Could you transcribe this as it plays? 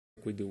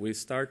we do. We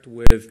start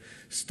with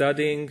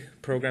studying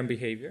program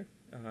behavior.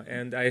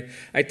 And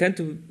I tend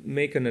to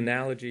make an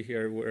analogy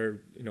here where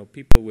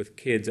people with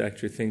kids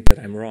actually think that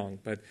I'm wrong.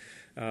 But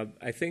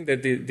I think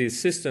that these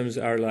systems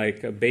are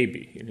like a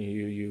baby.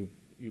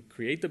 You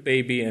create a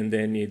baby and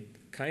then it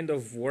kind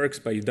of works,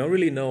 but you don't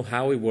really know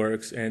how it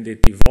works, and it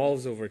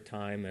evolves over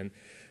time, and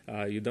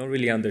you don't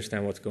really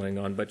understand what's going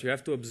on. But you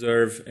have to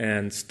observe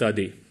and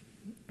study.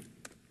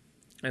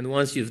 And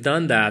once you've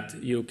done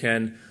that, you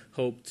can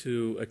hope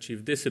to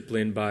achieve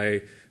discipline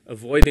by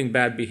avoiding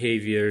bad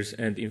behaviors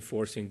and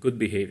enforcing good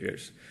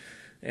behaviors.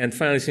 And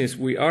finally, since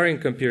we are in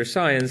computer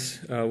science,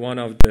 one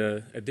of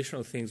the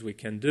additional things we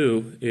can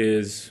do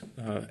is,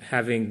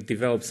 having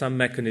developed some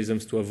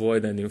mechanisms to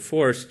avoid and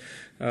enforce,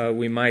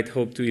 we might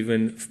hope to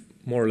even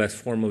more or less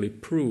formally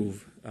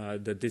prove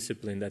the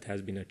discipline that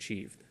has been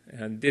achieved.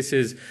 And this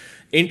is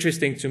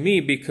interesting to me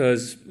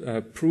because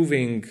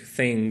proving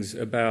things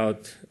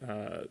about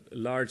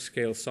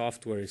large-scale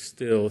software is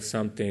still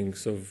something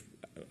sort of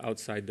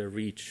outside the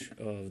reach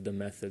of the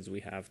methods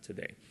we have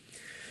today.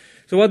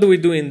 So what do we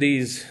do in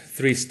these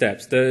 3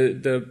 steps?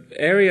 The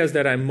areas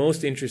that I'm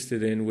most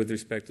interested in with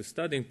respect to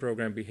studying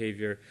program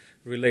behavior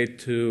relate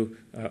to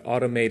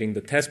automating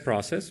the test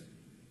process.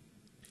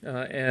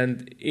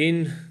 And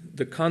in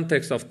the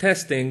context of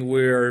testing,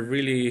 we're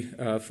really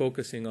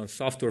focusing on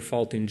software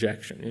fault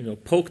injection.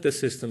 Poke the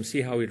system,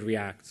 see how it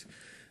reacts.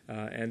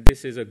 And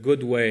this is a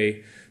good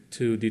way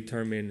to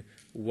determine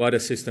what a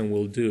system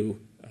will do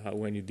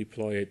when you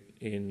deploy it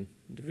in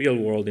the real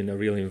world, in a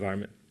real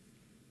environment.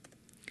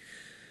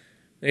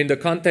 In the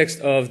context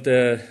of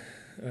the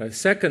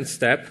second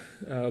step,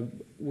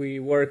 we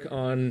work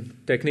on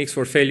techniques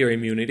for failure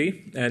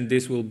immunity, and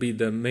this will be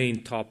the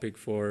main topic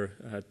for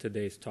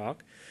today's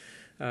talk.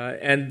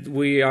 And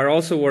we are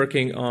also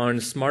working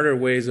on smarter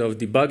ways of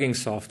debugging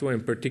software,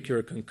 in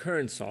particular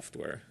concurrent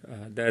software.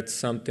 That's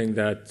something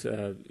that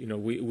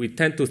we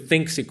tend to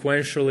think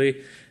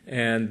sequentially,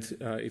 and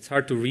it's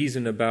hard to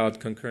reason about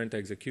concurrent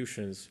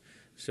executions.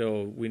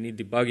 So we need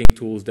debugging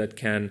tools that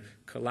can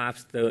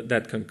collapse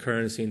that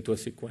concurrency into a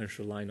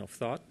sequential line of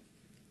thought.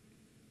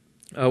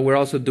 We're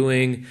also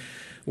doing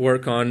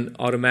work on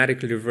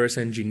automatically reverse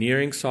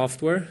engineering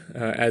software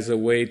as a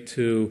way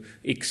to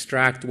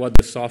extract what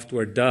the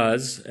software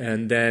does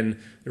and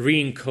then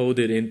re-encode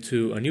it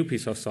into a new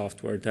piece of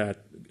software that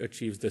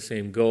achieves the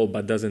same goal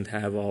but doesn't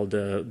have all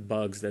the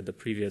bugs that the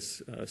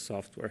previous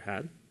software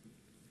had.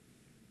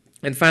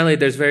 And finally,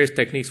 there's various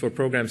techniques for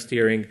program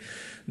steering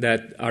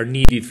that are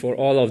needed for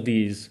all of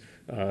these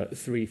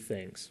 3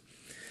 things.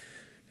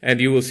 And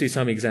you will see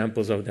some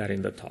examples of that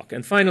in the talk.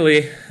 And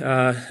finally,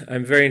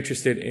 I'm very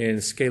interested in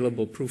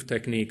scalable proof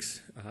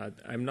techniques.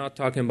 I'm not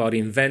talking about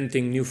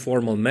inventing new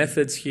formal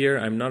methods here.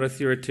 I'm not a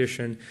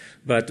theoretician,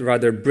 but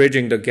rather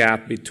bridging the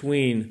gap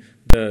between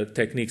the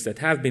techniques that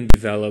have been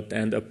developed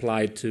and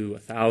applied to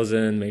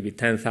 1,000, maybe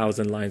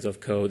 10,000 lines of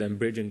code, and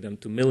bridging them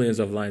to millions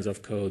of lines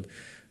of code,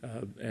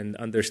 and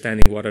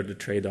understanding what are the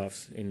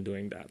trade-offs in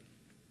doing that.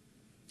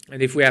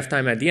 And if we have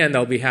time at the end,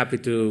 I'll be happy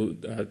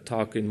to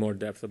talk in more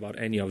depth about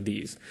any of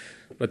these.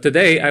 But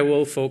today, I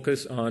will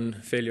focus on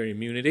failure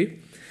immunity.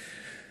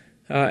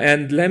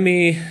 And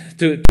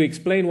to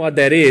explain what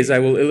that is, I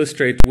will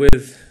illustrate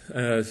with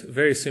a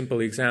very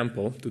simple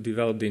example to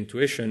develop the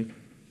intuition.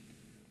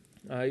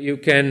 You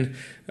can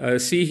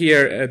see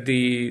here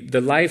the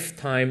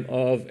lifetime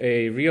of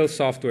a real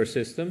software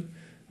system.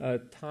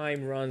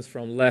 Time runs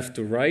from left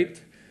to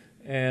right.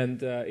 And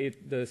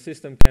the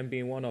system can be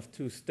in one of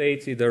 2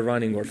 states, either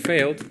running or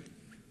failed.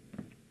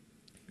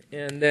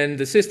 And then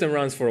the system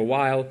runs for a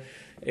while.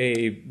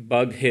 A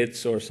bug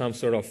hits or some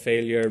sort of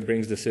failure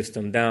brings the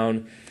system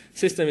down.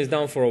 System is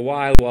down for a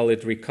while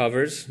it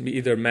recovers,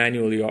 either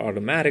manually or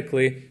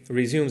automatically,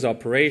 resumes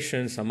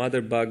operation. Some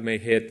other bug may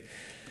hit,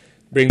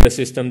 bring the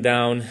system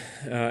down.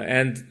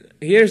 And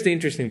here's the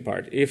interesting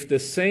part. If the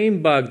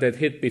same bug that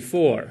hit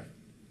before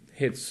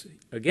hits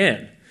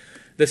again,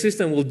 the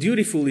system will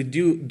dutifully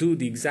do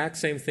the exact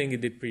same thing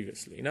it did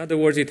previously. In other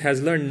words, it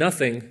has learned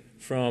nothing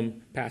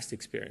from past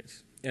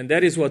experience. And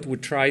that is what we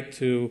try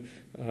to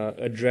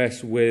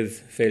address with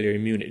failure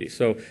immunity.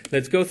 So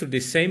let's go through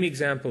the same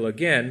example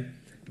again,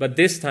 but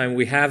this time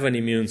we have an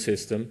immune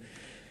system.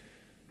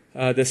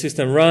 The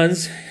system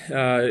runs,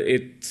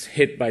 it's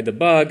hit by the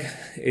bug,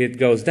 it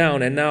goes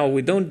down, and now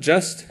we don't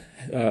just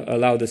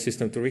allow the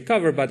system to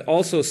recover, but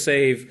also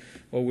save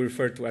what we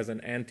refer to as an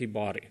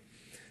antibody.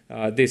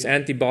 This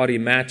antibody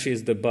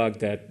matches the bug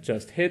that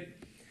just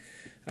hit.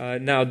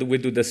 Now we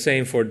do the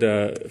same for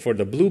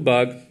the blue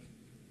bug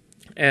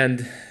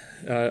and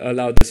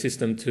allow the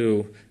system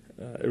to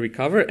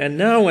recover. And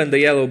now when the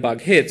yellow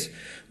bug hits,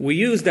 we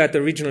use that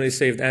originally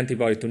saved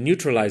antibody to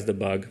neutralize the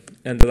bug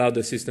and allow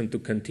the system to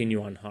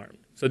continue unharmed.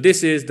 So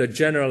this is the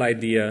general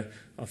idea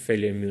of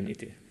failure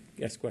immunity.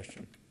 Yes,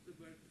 question?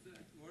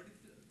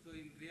 So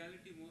in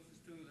reality, most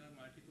systems have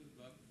multiple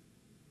bugs.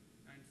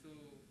 And so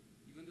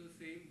even though the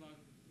same bug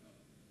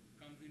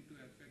comes into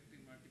effect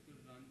in multiple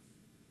runs,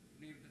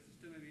 the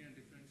system may be in a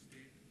different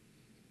state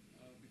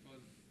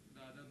because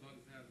the other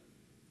bugs have...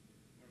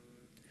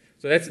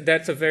 So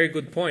that's a very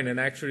good point. And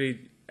actually,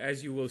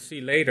 as you will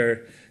see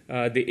later,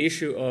 the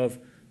issue of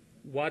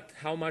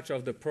how much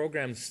of the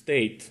program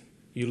state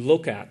you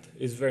look at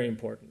is very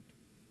important.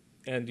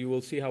 And you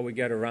will see how we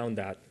get around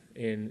that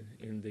in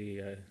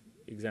the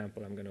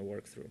example I'm going to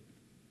work through.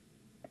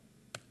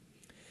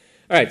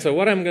 All right, so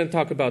what I'm going to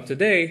talk about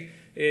today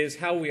is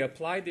how we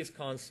apply this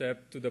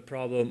concept to the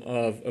problem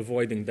of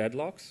avoiding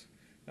deadlocks.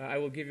 I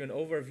will give you an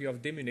overview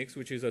of Dimmunix,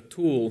 which is a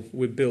tool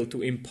we built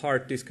to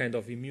impart this kind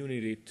of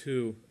immunity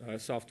to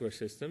software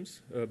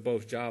systems,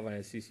 both Java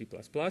and C++.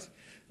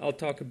 I'll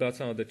talk about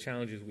some of the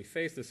challenges we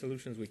faced, the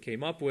solutions we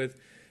came up with,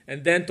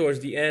 and then towards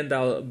the end,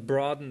 I'll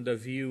broaden the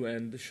view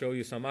and show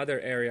you some other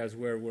areas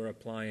where we're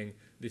applying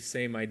the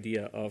same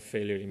idea of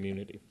failure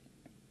immunity.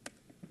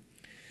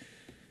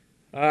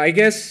 I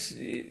guess,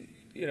 in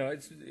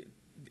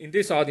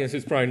this audience,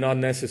 it's probably not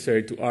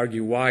necessary to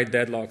argue why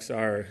deadlocks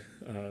are,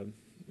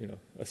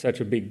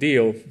 such a big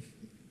deal.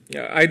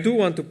 I do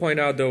want to point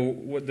out, though,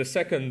 what the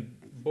second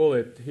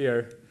bullet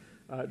here.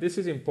 This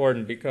is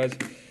important because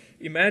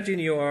imagine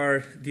you are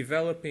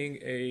developing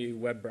a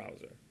web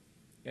browser,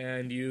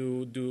 and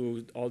you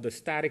do all the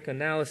static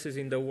analysis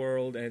in the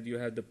world, and you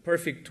have the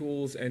perfect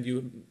tools, and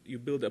you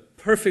build a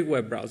perfect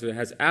web browser that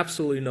has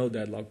absolutely no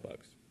deadlock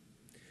bugs.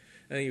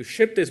 And you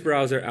ship this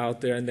browser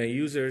out there, and then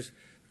users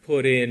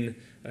put in,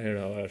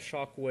 a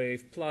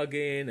Shockwave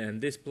plugin,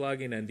 and this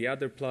plugin, and the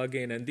other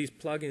plugin, and these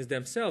plugins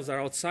themselves are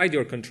outside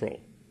your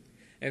control.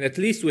 And at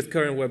least with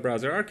current web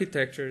browser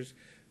architectures,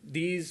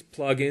 these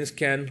plugins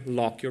can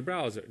lock your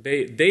browser.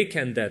 They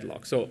can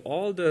deadlock. So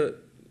all the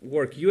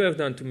work you have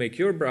done to make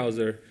your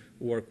browser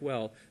work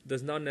well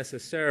does not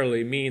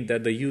necessarily mean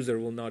that the user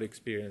will not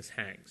experience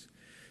hangs.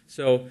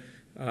 So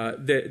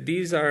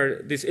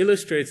this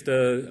illustrates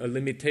a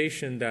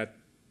limitation that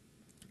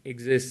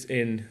exists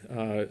in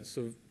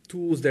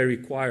tools that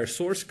require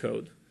source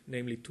code,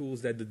 namely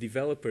tools that the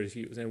developers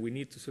use, and we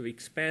need to sort of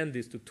expand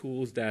this to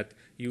tools that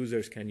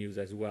users can use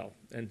as well.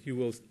 And you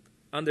will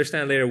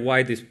understand later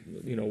why this,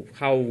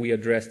 how we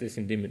address this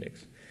in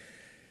Dimmunix.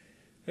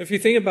 If you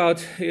think about,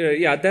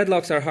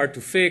 deadlocks are hard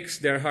to fix,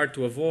 they're hard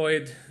to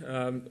avoid.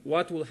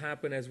 What will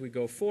happen as we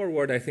go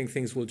forward? I think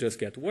things will just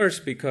get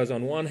worse because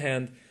on one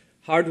hand,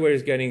 hardware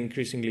is getting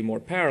increasingly more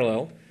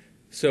parallel,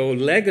 so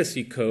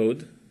legacy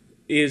code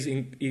is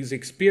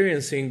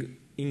experiencing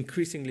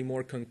increasingly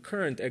more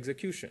concurrent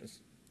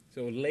executions.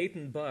 So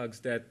latent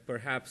bugs that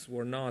perhaps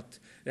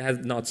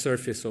have not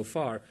surfaced so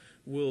far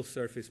will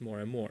surface more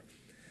and more.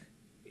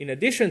 In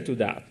addition to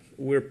that,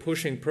 we're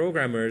pushing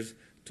programmers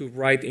to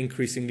write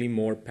increasingly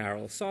more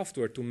parallel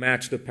software to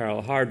match the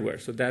parallel hardware.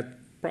 So that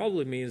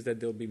probably means that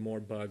there'll be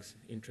more bugs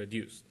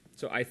introduced.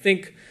 So I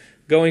think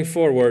going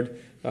forward,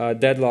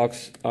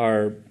 deadlocks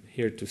are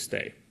here to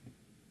stay.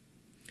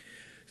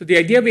 So the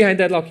idea behind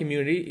deadlock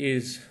immunity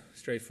is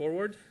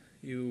straightforward.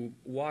 You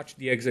watch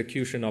the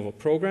execution of a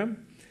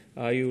program.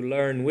 You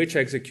learn which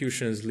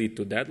executions lead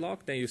to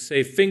deadlock. Then you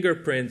save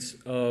fingerprints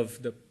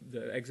of the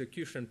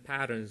execution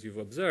patterns you've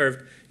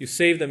observed. You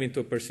save them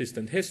into a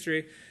persistent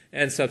history.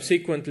 And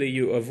subsequently,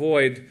 you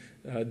avoid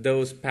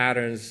those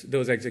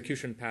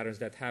execution patterns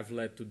that have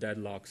led to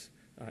deadlocks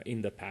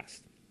in the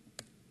past.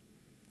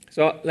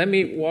 So let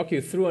me walk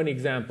you through an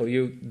example.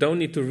 You don't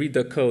need to read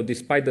the code,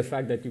 despite the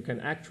fact that you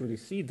can actually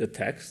see the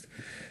text.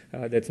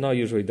 That's not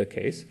usually the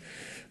case.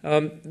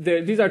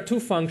 These are two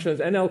functions,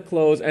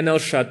 nl-close,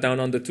 nl-shutdown,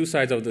 on the two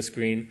sides of the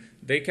screen.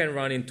 They can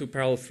run in two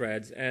parallel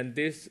threads. And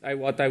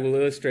what I will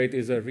illustrate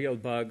is a real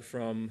bug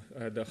from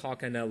the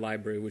HawkNL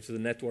library, which is a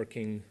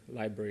networking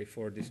library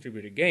for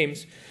distributed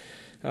games.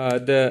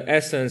 The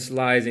essence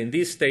lies in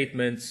these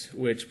statements,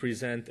 which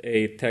present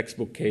a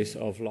textbook case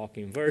of lock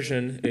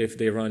inversion. If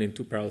they run in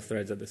two parallel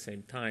threads at the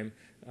same time,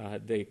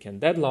 they can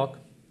deadlock.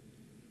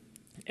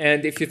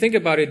 And if you think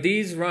about it,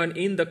 these run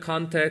in the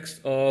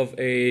context of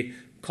a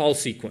call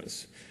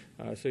sequence.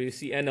 So you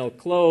see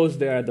nl-close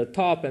there at the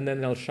top, and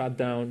then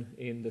nl-shutdown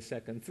in the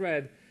second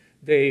thread.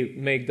 They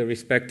make the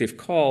respective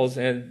calls,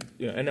 and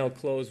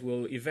nl-close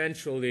will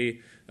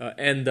eventually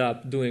end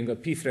up doing a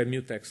pthread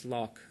mutex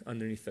lock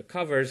underneath the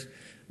covers.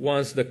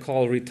 Once the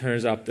call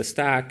returns up the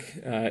stack,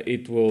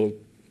 it will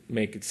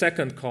make its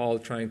second call,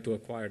 trying to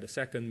acquire the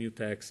second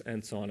mutex,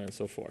 and so on and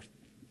so forth.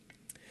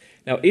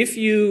 Now, if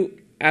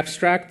you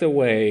abstract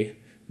away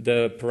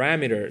the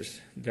parameters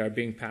that are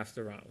being passed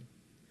around,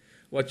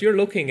 what you're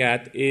looking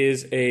at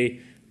is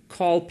a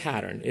call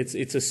pattern. It's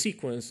a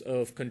sequence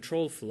of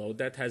control flow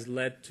that has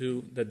led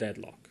to the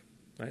deadlock.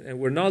 Right? And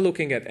we're not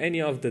looking at any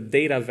of the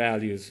data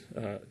values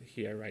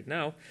here right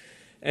now.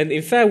 And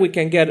in fact, we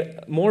can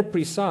get more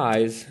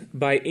precise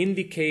by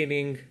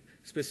indicating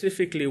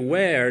specifically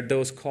where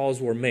those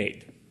calls were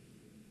made.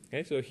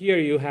 Okay? So here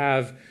you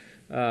have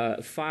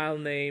file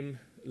name,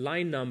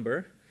 line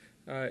number,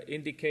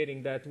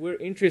 indicating that we're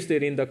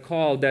interested in the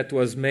call that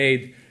was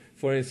made.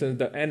 For instance,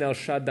 the NL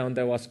shutdown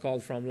that was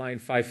called from line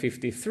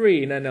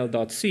 553 in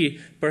NL.C,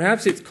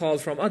 perhaps it's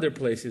called from other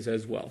places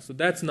as well. So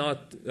that's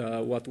not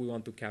what we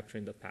want to capture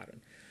in the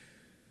pattern.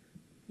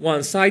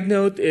 One side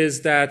note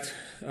is that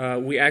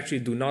we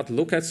actually do not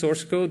look at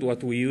source code.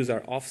 What we use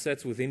are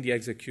offsets within the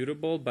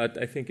executable, but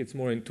I think it's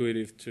more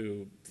intuitive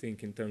to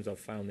think in terms of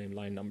file name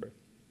line number.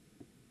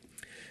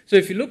 So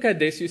if you look at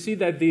this, you see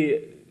that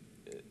the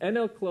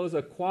NL-close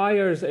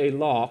acquires a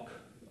lock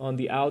on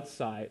the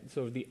outside,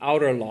 so the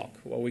outer lock,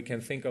 what we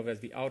can think of as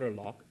the outer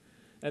lock.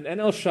 And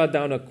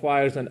NL-shutdown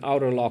acquires an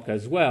outer lock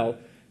as well.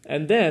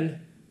 And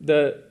then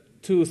the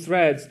two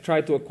threads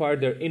try to acquire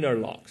their inner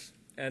locks.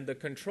 And the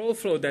control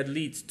flow that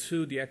leads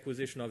to the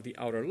acquisition of the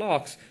outer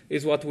locks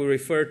is what we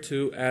refer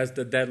to as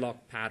the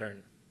deadlock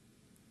pattern.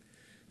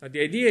 Now,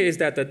 the idea is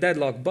that the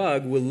deadlock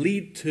bug will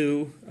lead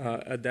to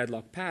a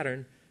deadlock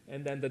pattern,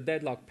 and then the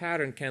deadlock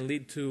pattern can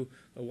lead to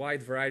a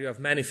wide variety of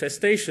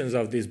manifestations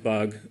of this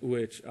bug,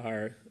 which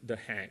are the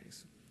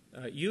hangs.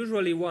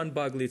 Usually one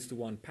bug leads to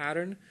one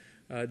pattern.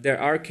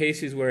 There are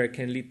cases where it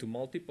can lead to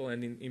multiple,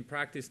 and in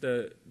practice,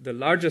 the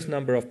largest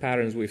number of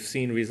patterns we've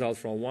seen result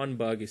from one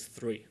bug is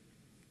 3.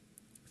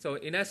 So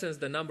in essence,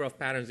 the number of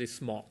patterns is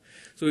small.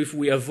 So if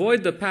we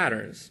avoid the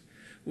patterns,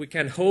 we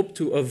can hope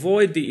to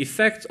avoid the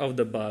effects of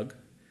the bug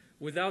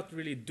without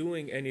really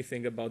doing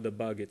anything about the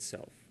bug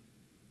itself.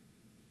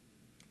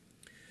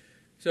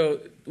 So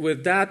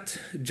with that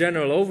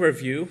general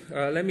overview,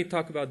 let me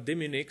talk about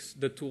Dimmunix,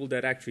 the tool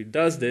that actually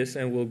does this,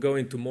 and we'll go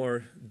into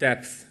more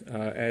depth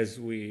as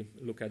we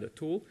look at the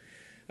tool.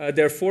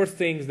 There are 4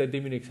 things that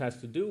Dimmunix has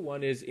to do.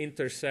 One is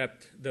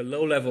intercept the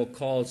low-level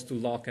calls to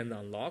lock and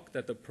unlock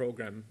that the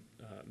program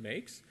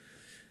makes.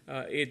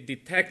 It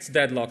detects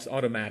deadlocks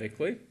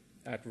automatically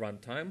at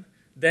runtime.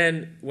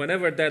 Then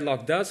whenever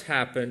deadlock does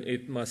happen,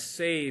 it must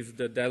save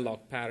the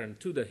deadlock pattern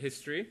to the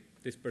history,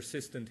 this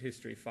persistent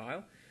history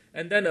file,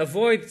 and then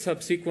avoid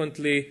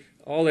subsequently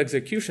all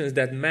executions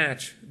that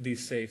match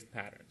these saved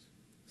patterns.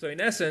 So in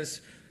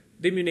essence,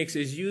 Dimmunix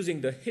is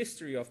using the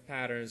history of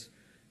patterns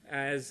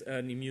as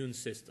an immune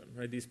system.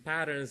 Right? These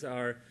patterns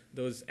are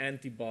those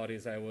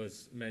antibodies I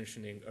was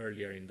mentioning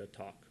earlier in the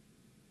talk.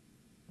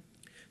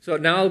 So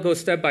now I'll go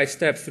step by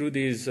step through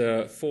these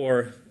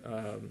 4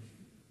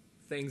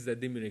 things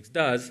that Dimmunix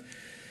does.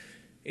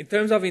 In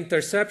terms of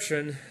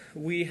interception,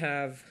 we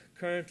have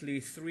currently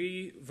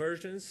 3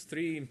 versions,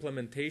 3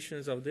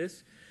 implementations of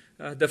this.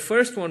 The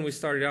first one we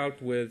started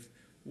out with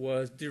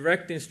was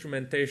direct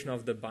instrumentation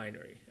of the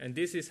binary. And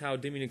this is how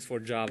Dimmunix for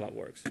Java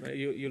works. Right?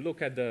 You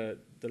look at the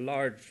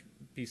large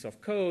piece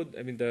of code,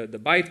 I mean the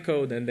byte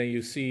code, and then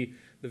you see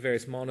the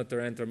various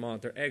monitor, enter,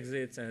 monitor,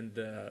 exits, and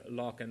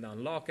lock and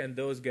unlock, and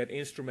those get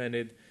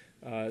instrumented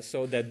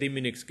so that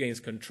Dimmunix gains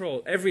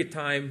control every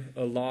time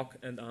a lock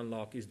and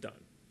unlock is done,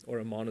 or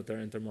a monitor,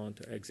 enter,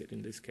 monitor, exit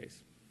in this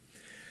case.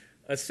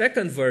 A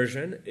second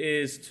version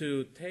is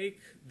to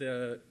take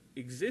the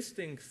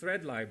existing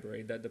thread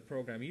library that the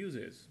program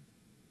uses,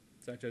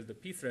 such as the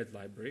pthread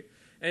library,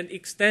 and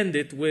extend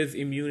it with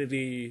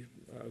immunity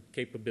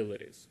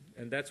capabilities.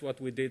 And that's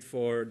what we did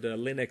for the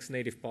Linux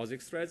native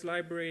POSIX threads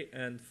library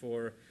and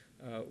for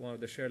one of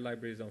the shared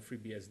libraries on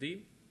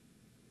FreeBSD,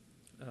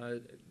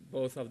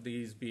 both of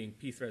these being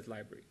pthread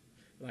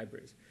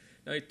libraries.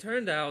 Now, it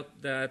turned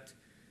out that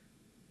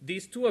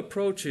these 2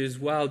 approaches,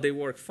 while they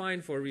work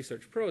fine for a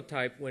research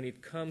prototype, when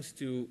it comes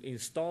to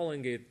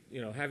installing it,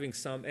 having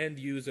some end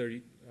user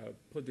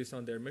put this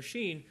on their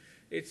machine,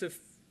 it's a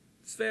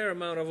fair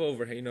amount of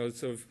overhead,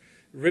 sort of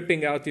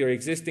ripping out your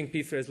existing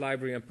pthreads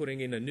library and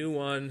putting in a new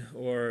one,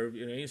 or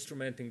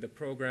instrumenting the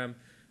program.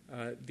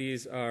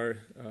 These are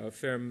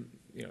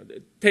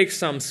it takes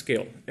some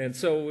skill. And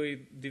so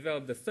we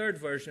developed the third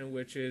version,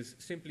 which is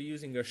simply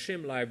using a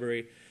shim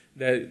library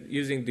that,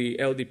 using the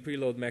LD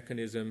preload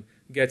mechanism,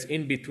 gets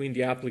in between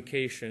the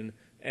application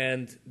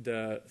and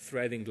the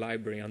threading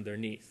library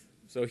underneath.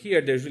 So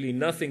here, there's really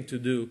nothing to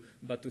do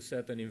but to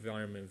set an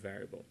environment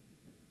variable.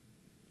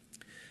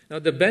 Now,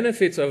 the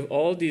benefits of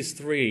all these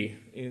 3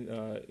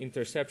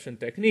 interception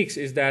techniques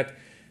is that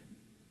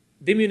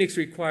Dimmunix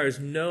requires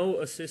no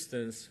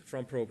assistance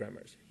from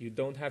programmers. You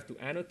don't have to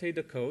annotate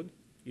the code.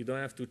 You don't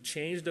have to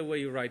change the way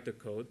you write the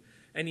code.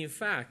 And in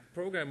fact,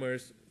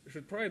 programmers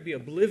should probably be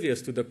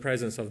oblivious to the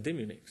presence of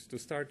Dimmunix to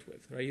start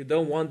with. Right? You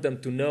don't want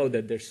them to know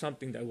that there's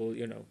something that will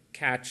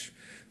catch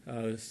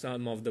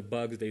some of the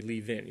bugs they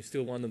leave in. You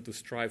still want them to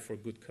strive for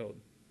good code.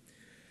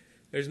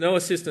 There's no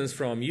assistance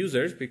from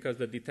users because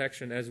the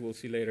detection, as we'll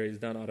see later, is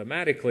done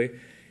automatically.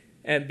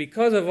 And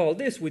because of all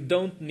this, we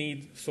don't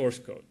need source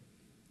code.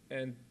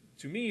 And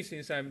to me,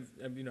 since I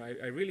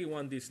really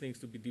want these things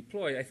to be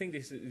deployed, I think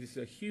this is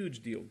a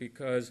huge deal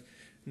because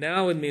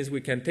now it means we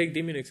can take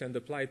Dimmunix and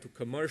apply it to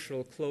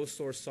commercial closed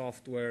source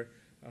software.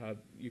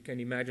 You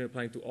can imagine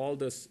applying to all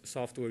the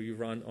software you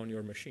run on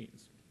your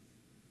machines.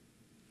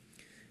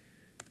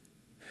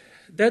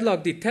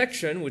 Deadlock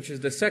detection, which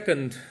is the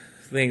second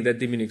thing that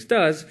Dimmunix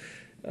does,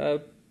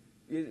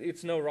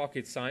 it's no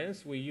rocket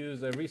science. We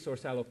use a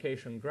resource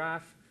allocation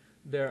graph.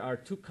 There are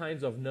 2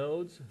 kinds of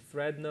nodes,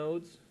 thread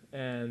nodes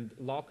and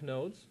lock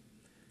nodes.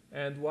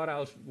 And what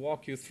I'll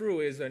walk you through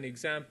is an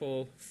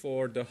example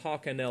for the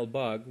HawkNL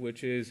bug,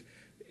 which is,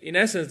 in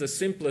essence, the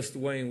simplest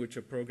way in which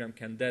a program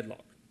can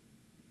deadlock.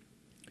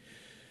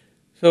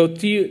 So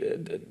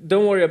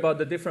don't worry about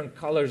the different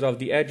colors of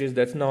the edges.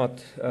 That's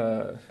not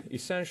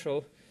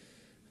essential.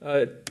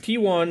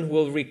 T1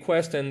 will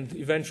request and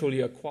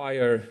eventually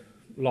acquire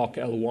lock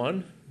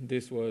L1.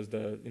 This was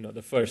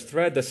the first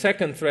thread. The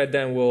second thread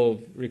then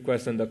will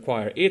request and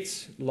acquire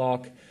its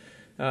lock,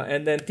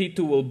 and then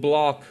T2 will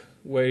block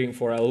waiting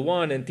for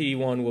L1, and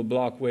T1 will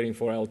block waiting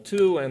for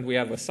L2, and we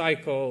have a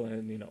cycle,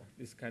 and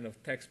this kind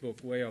of textbook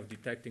way of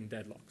detecting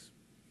deadlocks.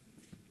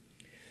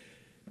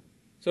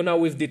 So now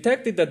we've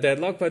detected the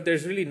deadlock, but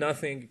there's really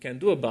nothing you can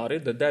do about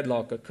it. The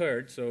deadlock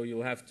occurred, so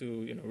you'll have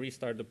to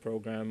restart the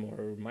program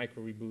or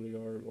micro reboot it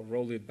or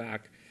roll it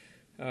back.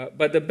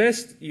 But the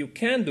best you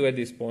can do at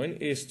this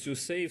point is to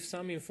save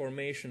some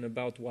information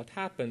about what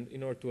happened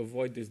in order to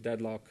avoid this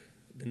deadlock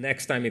the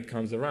next time it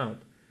comes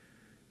around.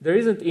 There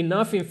isn't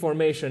enough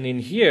information in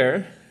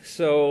here,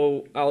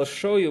 so I'll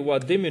show you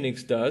what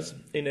Dimmunix does.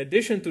 In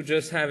addition to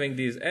just having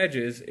these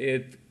edges,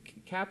 it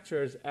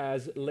captures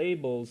as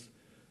labels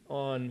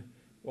on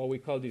what we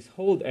call these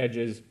hold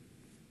edges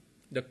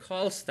the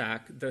call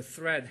stack the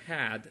thread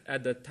had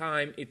at the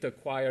time it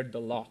acquired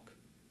the lock.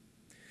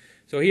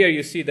 So here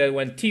you see that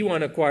when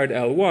T1 acquired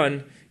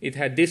L1, it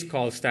had this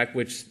call stack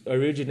which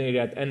originated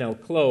at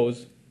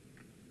NL_close,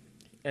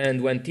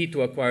 and when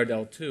T2 acquired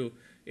L2,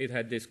 it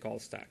had this call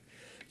stack.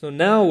 So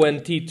now when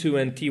T2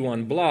 and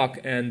T1 block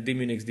and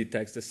Dimmunix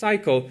detects the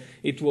cycle,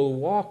 it will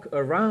walk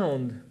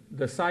around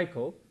the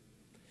cycle,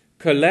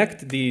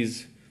 collect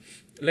these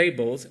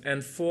labels,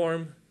 and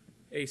form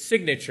a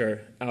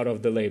signature out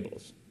of the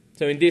labels.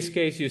 So in this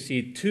case, you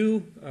see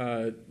two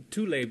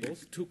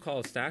labels, two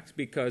call stacks,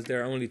 because there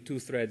are only two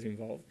threads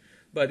involved.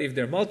 But if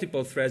there are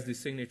multiple threads, the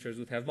signatures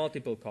would have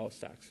multiple call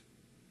stacks.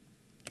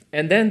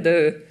 And then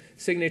the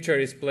signature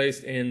is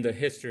placed in the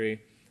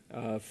history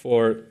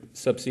for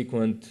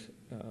subsequent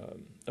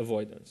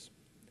avoidance.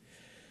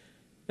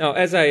 Now,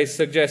 as I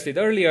suggested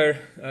earlier,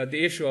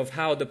 the issue of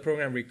how the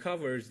program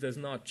recovers does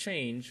not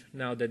change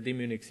now that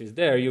Dimmunix is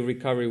there. You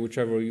recover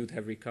whichever you'd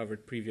have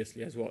recovered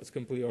previously as well. It's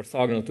completely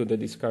orthogonal to the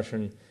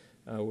discussion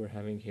we're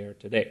having here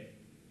today.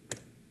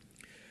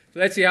 So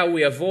let's see how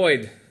we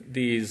avoid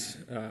these,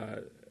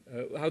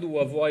 how do we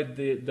avoid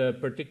the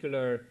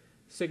particular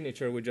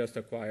signature we just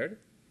acquired.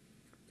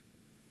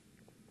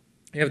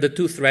 We have the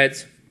two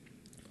threads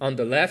on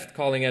the left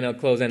calling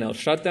NL_close,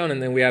 NL_shutdown,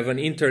 and then we have an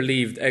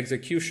interleaved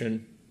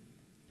execution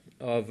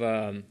of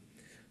the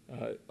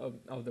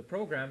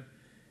program.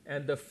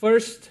 And the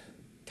first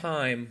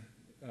time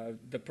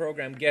the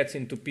program gets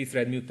into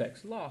pthread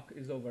mutex lock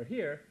is over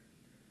here,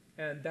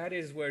 and that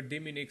is where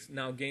Dimmunix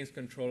now gains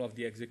control of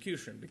the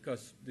execution,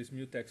 because this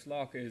mutex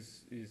lock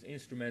is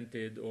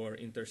instrumented or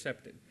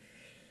intercepted.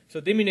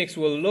 So Dimmunix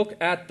will look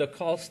at the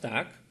call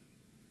stack,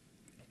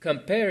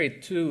 compare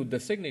it to the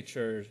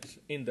signatures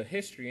in the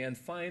history, and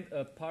find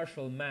a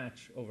partial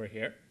match over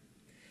here.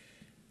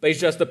 But it's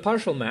just a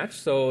partial match,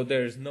 so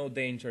there's no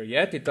danger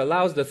yet. It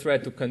allows the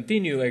thread to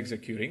continue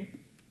executing.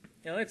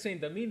 And let's say in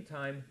the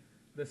meantime,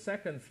 the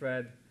second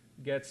thread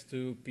gets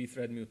to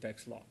pthread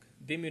mutex lock.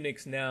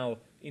 Dimmunix now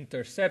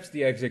intercepts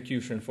the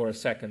execution for a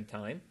second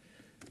time,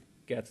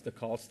 gets the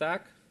call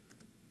stack,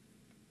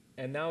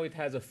 and now it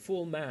has a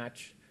full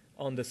match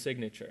on the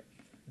signature.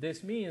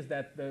 This means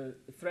that the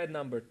thread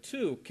number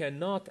 2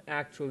 cannot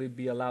actually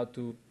be allowed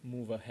to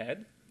move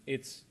ahead.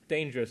 It's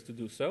dangerous to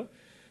do so.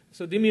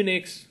 So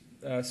Dimmunix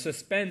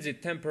suspends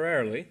it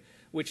temporarily,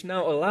 which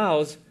now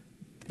allows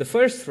the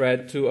first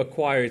thread to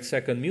acquire its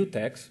second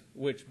mutex,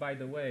 which, by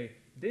the way,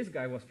 this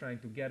guy was trying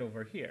to get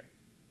over here,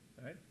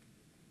 right?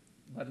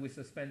 But we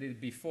suspended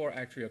it before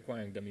actually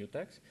acquiring the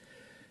mutex.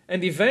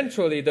 And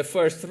eventually, the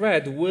first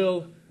thread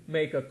will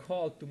make a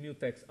call to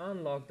mutex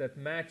unlock that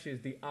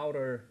matches the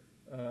outer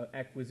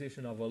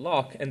acquisition of a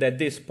lock, and at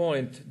this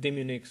point,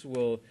 Dimmunix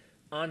will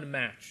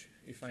unmatch,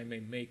 if I may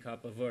make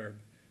up a verb,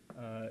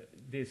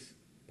 this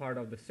part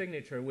of the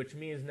signature, which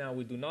means now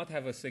we do not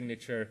have a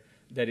signature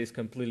that is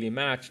completely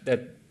matched.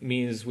 That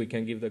means we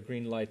can give the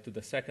green light to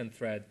the second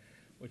thread,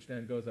 which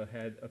then goes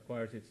ahead,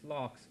 acquires its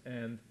locks,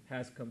 and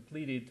has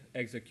completed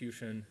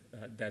execution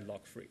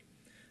deadlock-free.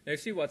 Now, you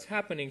see what's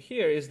happening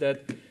here is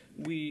that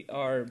we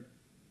are,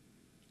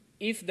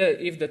 if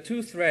the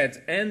two threads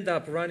end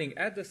up running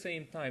at the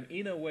same time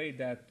in a way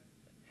that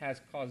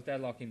has caused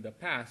deadlock in the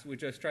past, we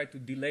just try to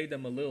delay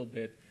them a little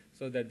bit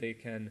so that they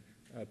can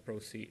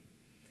proceed.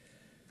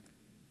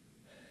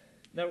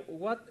 Now,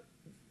 what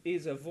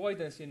is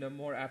avoidance in a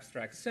more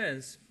abstract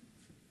sense?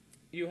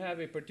 You have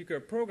a particular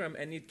program,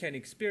 and it can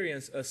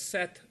experience a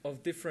set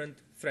of different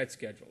thread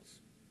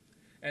schedules.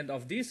 And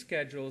of these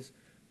schedules,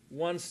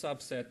 one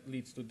subset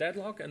leads to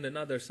deadlock, and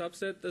another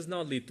subset does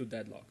not lead to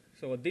deadlock.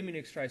 So what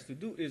Dimmunix tries to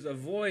do is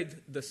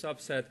avoid the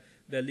subset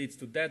that leads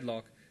to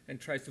deadlock and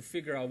tries to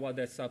figure out what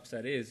that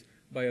subset is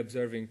by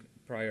observing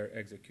prior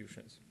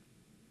executions.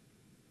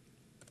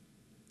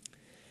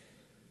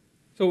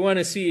 So we want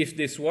to see if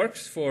this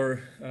works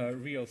for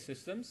real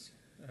systems.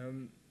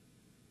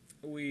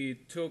 We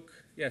took,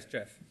 yes,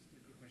 Jeff?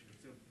 Just a quick question.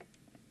 So,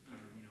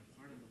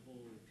 part of the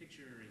whole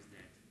picture is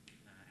that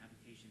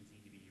applications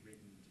need to be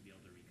written to be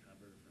able to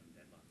recover from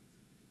deadlocks.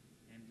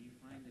 And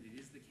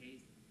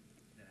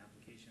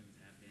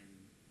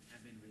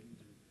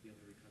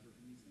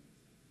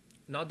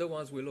Not the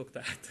ones we looked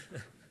at.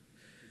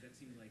 Does that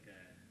seem like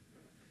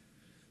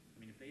I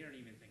mean, if they aren't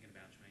even thinking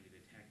about trying to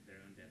detect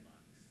their own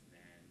deadlocks,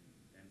 then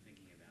them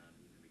thinking about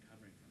even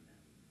recovering from them.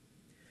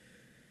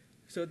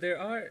 So there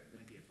are.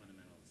 Might be a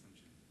fundamental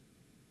assumption.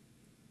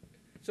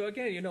 So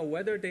again,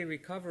 whether they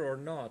recover or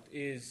not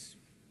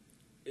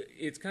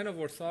it's kind of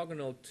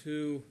orthogonal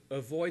to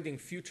avoiding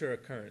future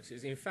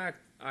occurrences. In fact,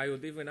 I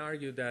would even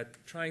argue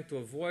that trying to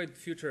avoid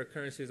future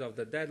occurrences of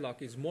the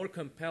deadlock is more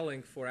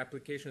compelling for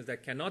applications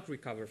that cannot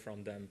recover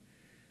from them,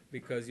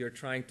 because you're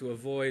trying to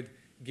avoid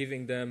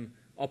giving them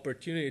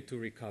opportunity to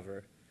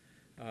recover.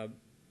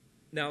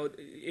 Now,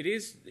 it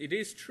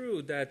is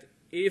true that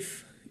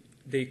if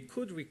they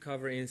could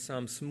recover in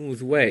some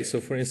smooth way, so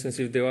for instance,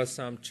 if there was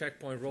some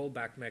checkpoint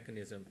rollback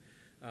mechanism,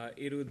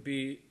 it would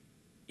be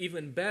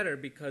even better,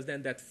 because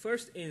then that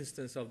first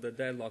instance of the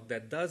deadlock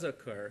that does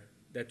occur,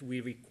 that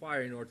we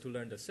require in order to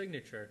learn the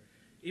signature,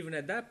 even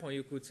at that point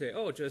you could say,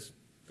 oh, just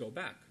go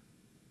back.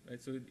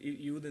 Right? So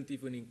you wouldn't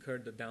even incur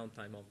the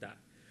downtime of that.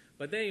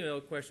 But then the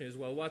question is,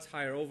 well, what's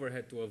higher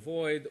overhead to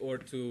avoid or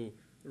to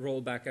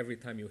roll back every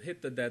time you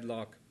hit the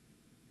deadlock?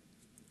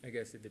 I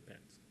guess it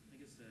depends. I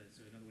guess,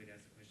 so another way to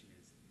ask the question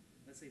is,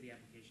 let's say the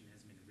application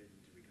hasn't been written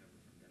to recover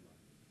from deadlock.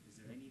 Is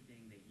there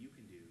anything that you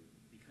can do,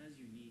 because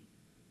you need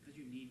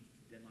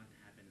deadlock to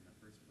happen in the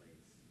first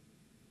place,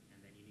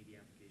 and then you need the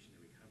application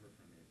to recover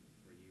from it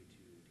for you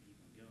to keep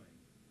on going?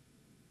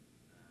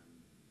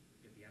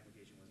 If the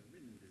application wasn't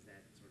written, does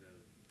that sort of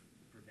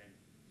prevent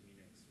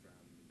Dimmunix from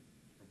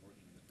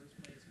working in the first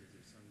place, or is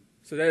there some?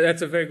 So that's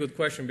a very good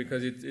question,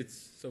 because it's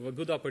sort of a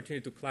good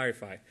opportunity to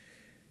clarify.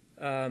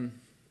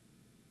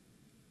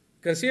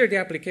 Consider the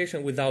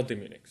application without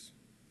Dimmunix.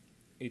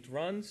 It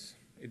runs,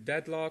 it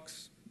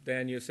deadlocks,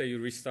 then you say you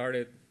restart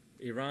it,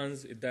 it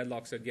runs, it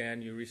deadlocks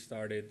again, you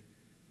restart it,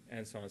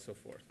 and so on and so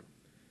forth.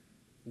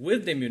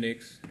 With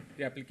Dimmunix,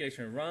 the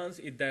application runs,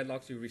 it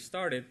deadlocks, you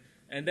restart it,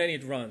 and then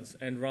it runs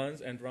and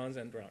runs and runs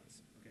and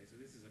runs. Okay, so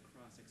this is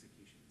across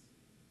executions.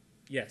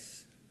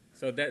 Yes.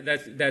 So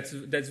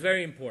that's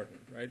very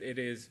important, right? It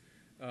is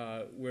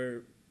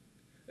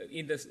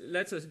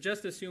let's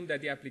just assume that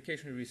the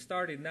application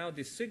restarted. Now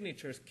the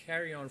signatures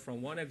carry on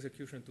from one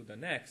execution to the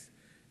next,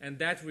 and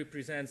that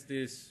represents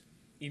this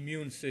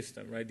immune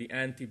system, right? The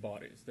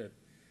antibodies that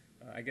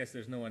I guess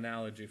there's no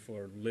analogy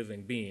for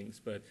living beings,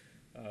 but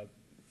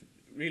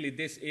really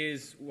this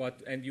is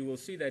what, and you will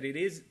see that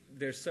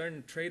there's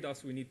certain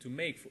trade-offs we need to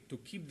make to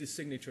keep the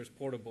signatures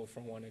portable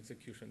from one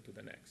execution to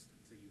the next.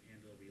 So you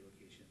handle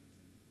relocations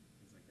and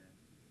things like that?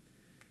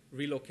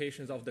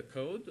 Relocations of the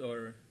code,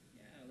 or?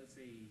 Yeah, let's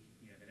say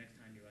the next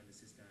time you run the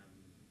system,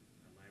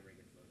 a library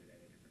gets loaded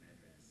at a different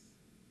address,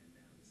 and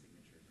now the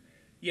signatures may.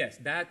 Yes,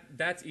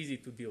 that's easy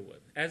to deal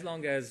with, as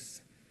long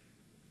as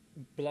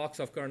blocks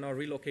of kernel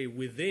relocate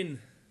within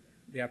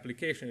the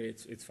application.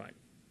 It's fine,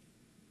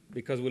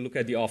 because we look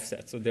at the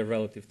offset, so they're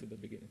relative to the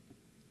beginning.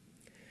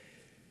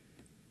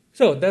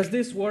 So does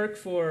this work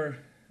for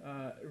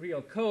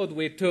real code?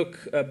 We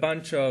took a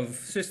bunch of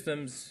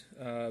systems,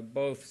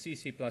 both C,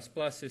 C++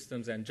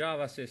 systems and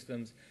Java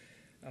systems.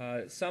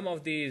 Some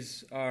of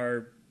these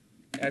are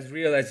as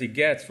real as it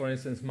gets. For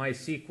instance,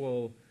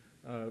 MySQL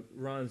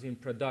runs in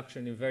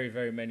production in very,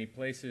 very many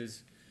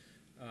places.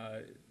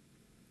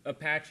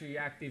 Apache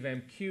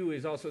ActiveMQ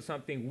is also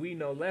something we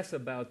know less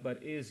about,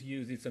 but is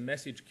used. It's a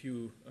message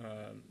queue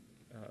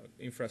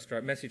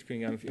message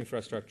queuing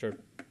infrastructure.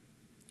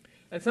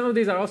 And some of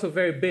these are also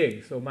very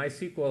big. So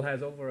MySQL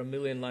has over 1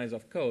 million lines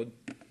of code.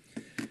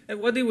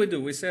 And what did we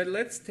do? We said,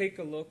 let's take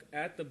a look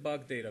at the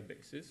bug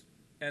databases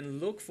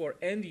and look for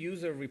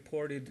end-user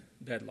reported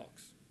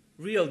deadlocks,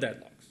 real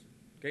deadlocks,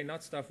 okay,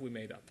 not stuff we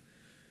made up.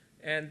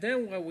 And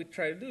then what we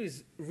try to do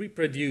is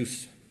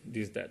reproduce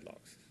these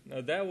deadlocks.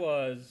 Now that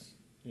was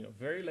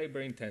very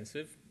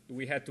labor-intensive.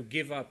 We had to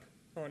give up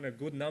on a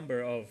good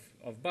number of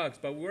bugs,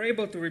 but we were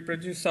able to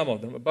reproduce some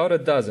of them, about a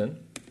dozen.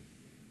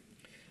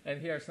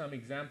 And here are some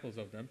examples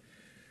of them.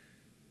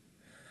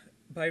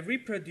 By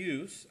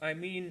reproduce, I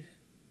mean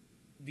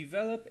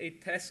develop a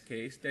test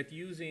case that,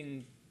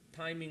 using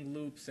timing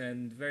loops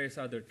and various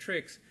other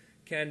tricks,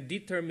 can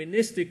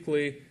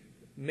deterministically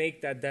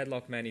make that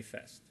deadlock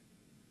manifest.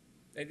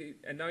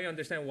 And now you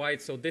understand why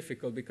it's so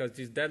difficult, because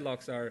these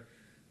deadlocks are,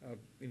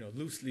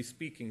 loosely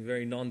speaking,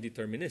 very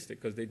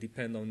non-deterministic, because they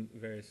depend on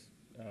various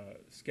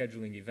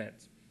scheduling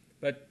events.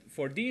 But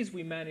for these,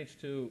 we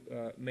managed to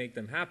make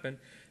them happen.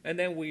 And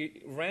then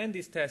we ran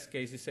these test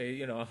cases,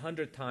 say,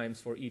 100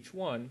 times for each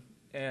one,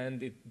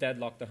 and it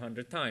deadlocked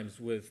 100 times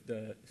with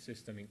the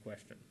system in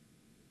question.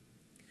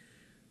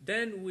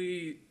 Then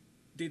we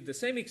did the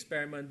same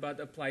experiment,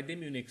 but applied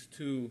Dimmunix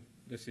to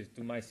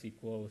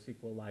MySQL,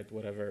 SQLite,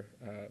 whatever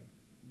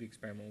the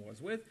experiment was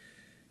with.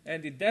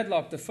 And it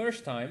deadlocked the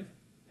first time,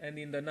 and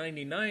in the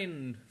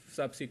 99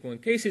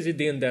 subsequent cases, it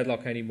didn't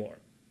deadlock anymore.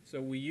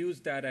 So we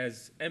used that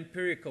as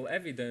empirical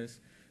evidence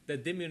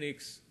that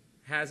Dimmunix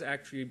has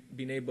actually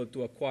been able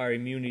to acquire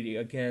immunity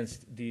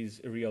against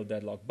these real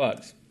deadlock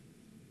bugs.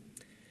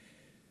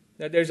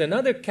 Now, there's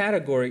another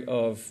category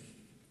of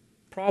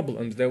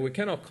problems that we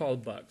cannot call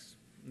bugs.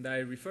 and I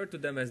refer to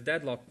them as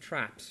deadlock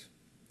traps.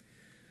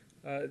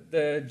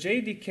 The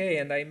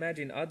JDK, and I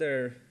imagine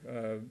other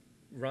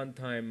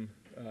runtime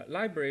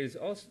libraries,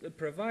 also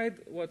provide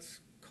what's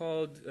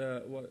called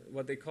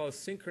what they call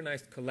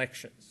synchronized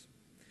collections.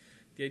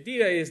 The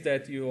idea is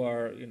that you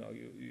are,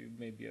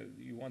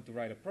 you want to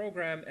write a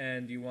program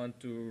and you want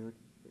to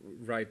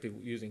write it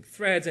using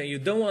threads, and you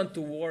don't want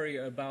to worry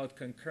about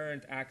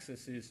concurrent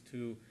accesses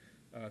to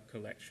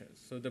collections.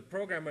 So the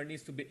programmer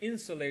needs to be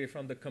insulated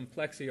from the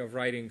complexity of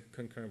writing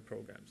concurrent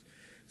programs.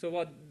 So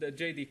what the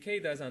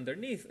JDK does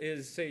underneath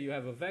is, say you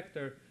have a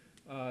vector.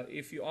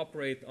 If you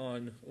operate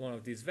on one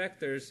of these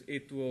vectors,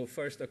 it will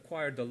first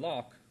acquire the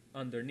lock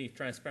underneath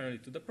transparently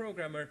to the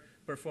programmer,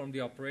 perform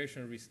the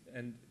operation,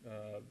 and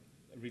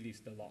release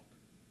the lock.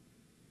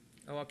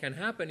 And what can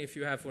happen if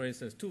you have, for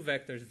instance, two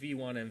vectors,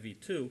 v1 and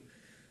v2,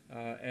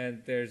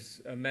 and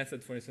there's a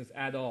method, for instance,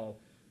 add all,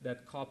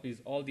 that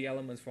copies all the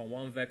elements from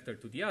one vector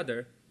to the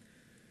other.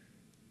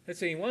 Let's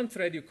say in one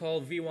thread you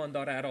call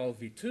v1.addAll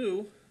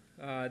v2,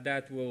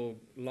 that will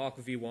lock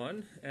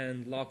v1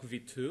 and lock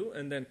v2,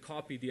 and then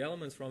copy the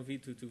elements from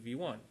v2 to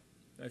v1.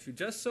 Now, if you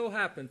just so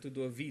happen to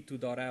do a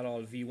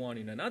v2.addAll v1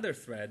 in another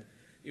thread,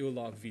 it will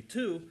lock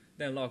v2,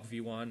 then lock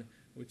v1,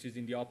 which is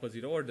in the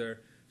opposite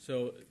order.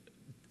 So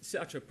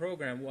such a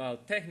program, while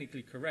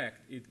technically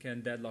correct, it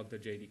can deadlock the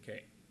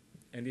JDK.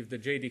 And if the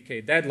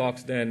JDK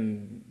deadlocks,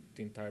 then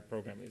the entire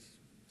program is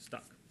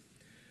stuck.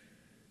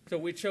 So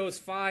we chose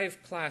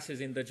 5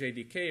 classes in the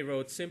JDK,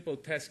 wrote simple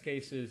test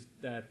cases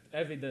that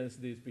evidence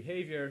this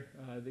behavior.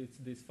 It's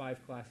these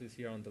 5 classes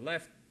here on the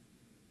left.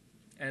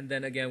 And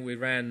then again, we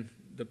ran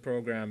the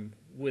program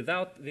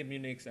without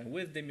Dimmunix and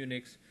with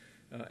Dimmunix,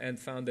 and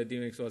found that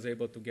Dimmunix was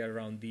able to get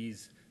around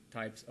these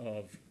types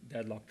of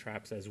deadlock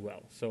traps as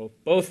well. So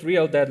both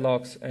real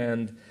deadlocks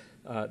and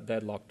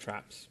deadlock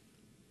traps.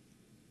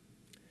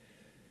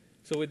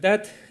 So with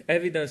that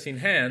evidence in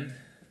hand,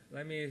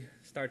 let me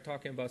start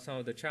talking about some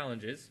of the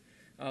challenges.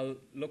 I'll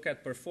look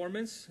at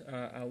performance,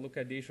 I'll look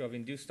at the issue of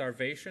induced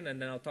starvation,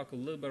 and then I'll talk a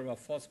little bit about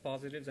false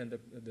positives and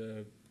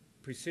the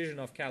precision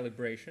of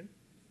calibration.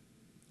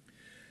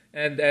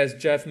 And as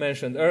Jeff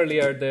mentioned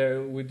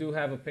earlier, we do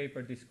have a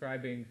paper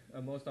describing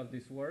most of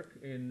this work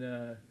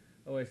in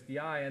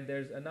OSDI, and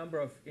there's a number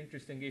of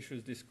interesting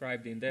issues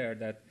described in there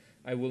that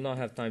I will not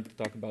have time to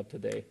talk about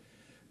today.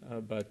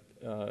 But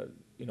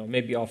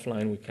maybe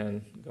offline we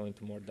can go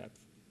into more depth.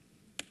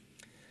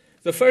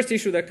 The first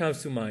issue that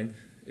comes to mind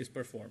is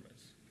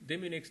performance.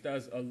 Dimmunix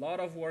does a lot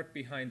of work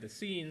behind the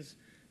scenes,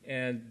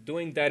 and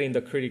doing that in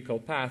the critical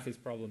path is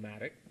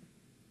problematic.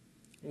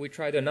 We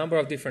tried a number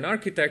of different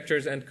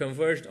architectures and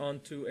converged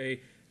onto a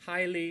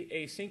highly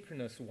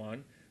asynchronous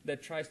one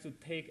that tries to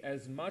take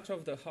as much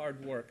of the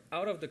hard work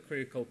out of the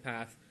critical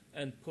path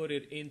and put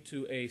it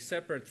into a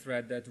separate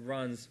thread that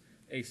runs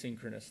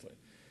asynchronously.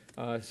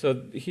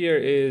 So here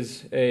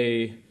is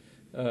a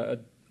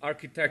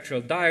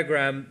architectural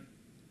diagram.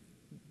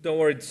 Don't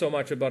worry so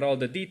much about all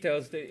the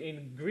details.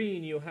 In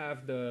green, you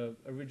have the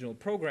original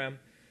program.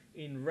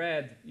 In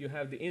red, you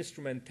have the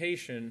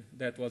instrumentation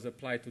that was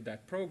applied to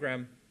that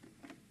program.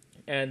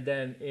 And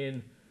then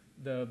in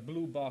the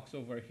blue box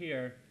over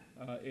here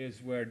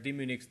is where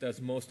Dimmunix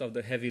does most of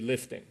the heavy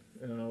lifting,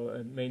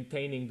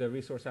 maintaining the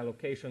resource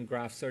allocation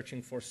graph,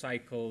 searching for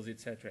cycles, et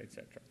cetera, et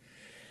cetera.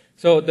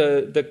 So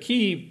the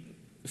key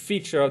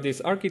feature of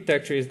this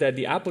architecture is that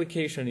the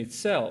application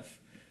itself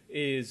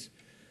is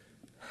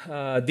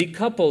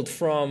decoupled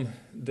from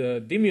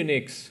the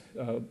Dimmunix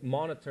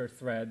monitor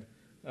thread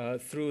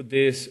through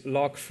this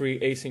lock-free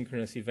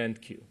asynchronous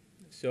event queue.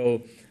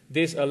 So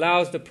this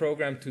allows the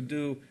program to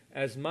do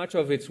as much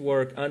of its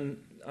work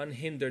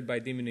unhindered by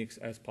Dimmunix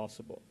as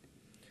possible.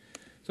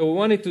 So we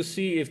wanted to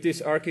see if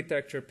this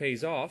architecture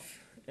pays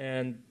off,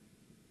 and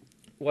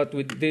what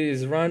we did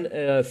is run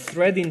a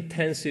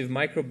thread-intensive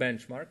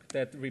micro-benchmark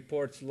that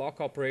reports lock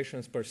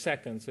operations per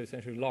second, so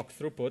essentially lock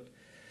throughput.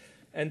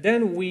 And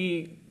then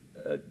we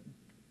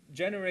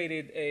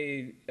generated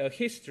a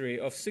history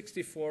of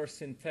 64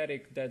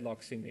 synthetic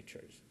deadlock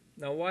signatures.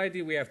 Now, why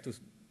did we have to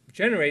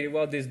generate it?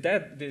 Well, this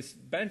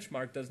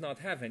benchmark does not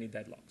have any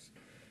deadlocks.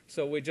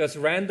 So we just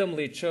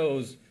randomly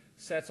chose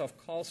sets of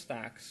call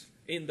stacks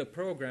in the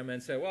program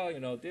and said,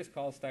 well, this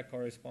call stack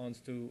corresponds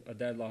to a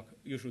deadlock.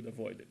 You should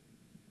avoid it.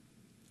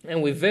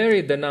 And we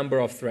varied the number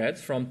of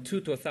threads from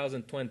 2 to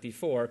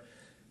 1,024,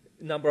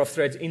 number of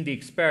threads in the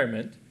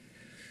experiment.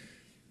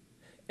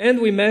 And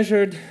we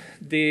measured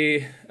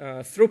the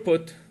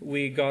throughput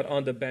we got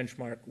on the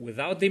benchmark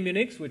without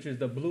Dimmunix, which is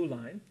the blue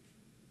line,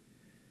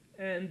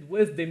 and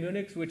with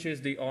Dimmunix, which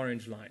is the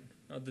orange line.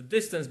 Now, the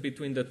distance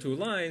between the two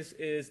lines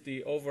is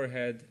the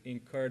overhead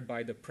incurred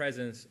by the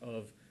presence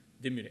of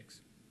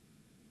Dimmunix.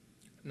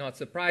 Not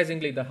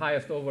surprisingly, the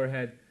highest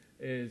overhead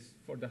is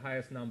for the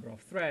highest number of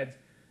threads,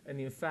 and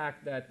in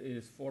fact, that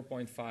is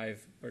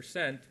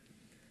 4.5%,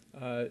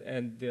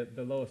 and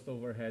the lowest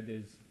overhead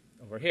is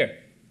over here.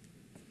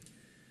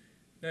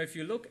 Now, if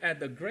you look at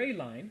the gray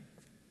line,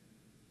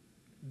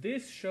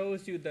 this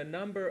shows you the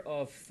number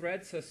of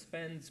thread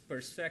suspends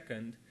per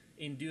second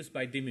induced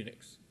by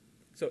Dimmunix.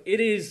 So it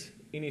is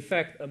in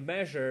effect, a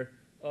measure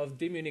of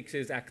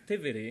Dimmunix's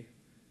activity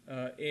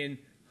in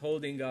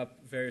holding up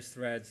various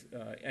threads.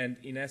 And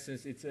in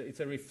essence, it's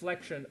a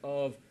reflection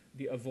of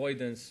the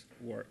avoidance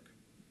work.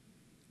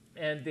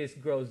 And this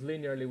grows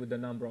linearly with the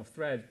number of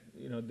threads.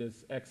 You know,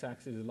 this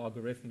x-axis is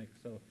logarithmic,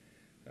 so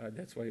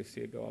that's why you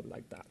see it go up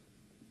like that.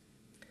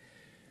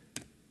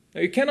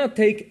 Now, you cannot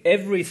take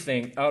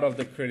everything out of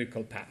the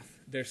critical path.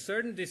 There are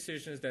certain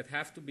decisions that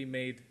have to be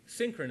made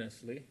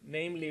synchronously,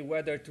 namely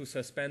whether to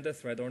suspend the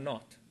thread or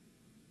not.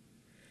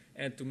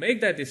 And to make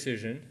that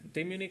decision,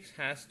 Dimmunix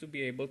has to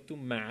be able to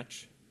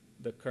match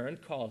the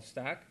current call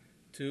stack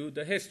to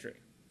the history.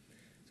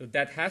 So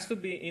that has to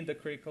be in the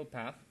critical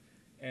path,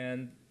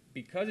 and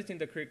because it's in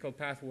the critical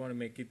path, we want to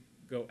make it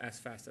go as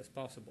fast as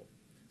possible.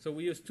 So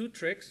we use two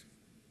tricks.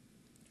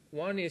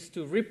 One is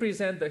to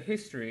represent the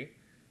history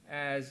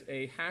as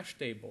a hash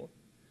table,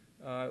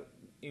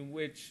 in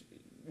which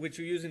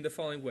you use in the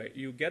following way.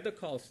 You get the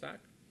call stack,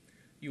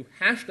 you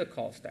hash the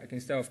call stack.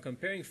 Instead of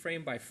comparing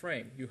frame by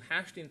frame, you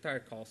hash the entire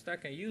call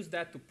stack and use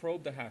that to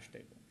probe the hash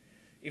table.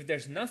 If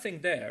there's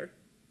nothing there,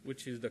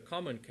 which is the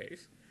common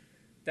case,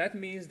 that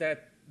means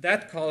that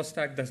that call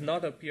stack does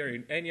not appear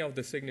in any of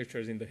the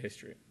signatures in the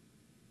history.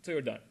 So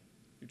you're done.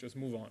 You just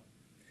move on.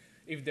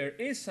 If there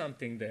is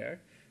something there,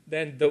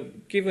 then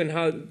given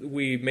how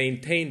we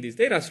maintain these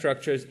data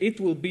structures, it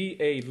will be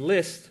a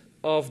list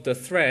of the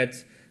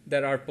threads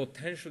that are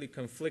potentially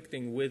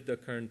conflicting with the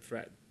current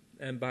thread.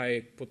 And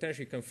by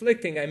potentially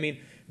conflicting, I mean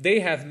they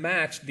have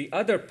matched the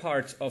other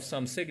parts of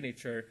some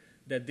signature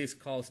that this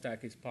call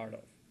stack is part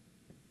of.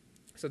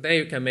 So then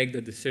you can make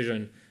the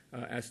decision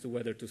as to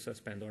whether to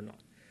suspend or not.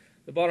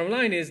 The bottom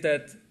line is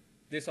that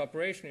this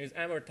operation is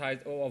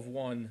amortized O of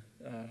 1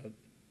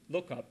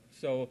 lookup.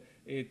 So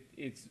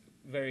it's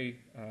very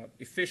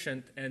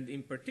efficient. And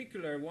in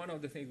particular, one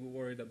of the things we're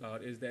worried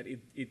about is that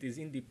it is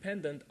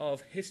independent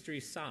of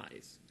history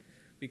size.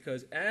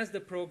 Because as the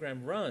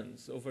program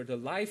runs, over the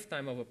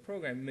lifetime of a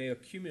program, it may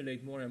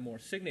accumulate more and more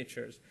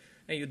signatures.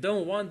 And you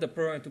don't want the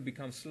program to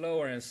become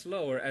slower and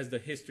slower as the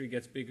history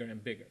gets bigger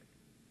and bigger.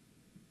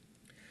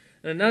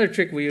 And another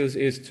trick we use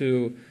is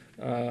to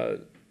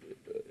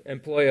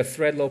employ a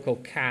thread local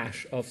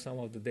cache of some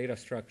of the data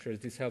structures.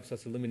 This helps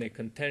us eliminate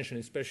contention,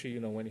 especially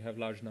when you have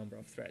large number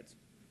of threads.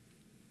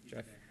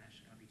 Jeff? The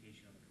hash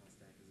computation on the call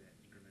stack, is that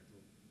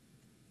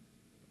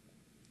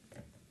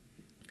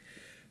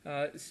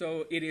incremental?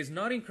 So it is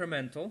not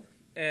incremental,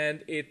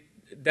 and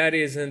that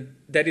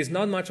is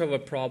not much of a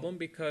problem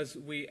because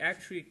we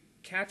actually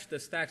catch the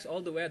stacks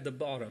all the way at the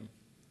bottom.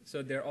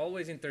 So they're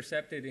always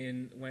intercepted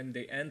when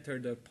they enter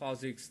the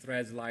POSIX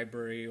threads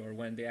library or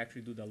when they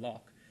actually do the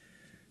lock.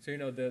 So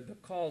the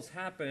calls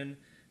happen,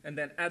 and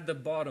then at the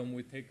bottom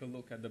we take a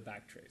look at the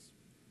backtrace.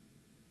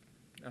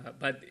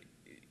 But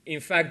in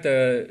fact,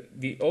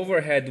 the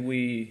overhead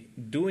we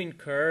do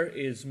incur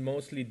is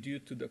mostly due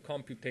to the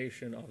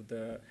computation of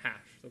the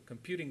hash. So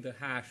computing the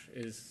hash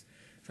is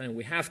something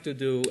we have to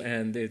do,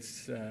 and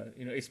it's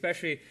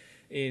especially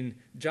in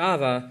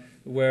Java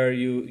where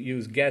you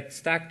use get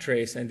stack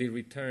trace and it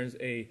returns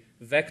a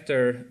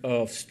vector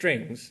of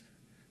strings,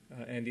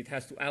 and it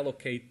has to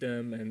allocate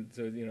them, and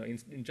so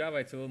in Java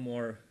it's a little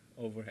more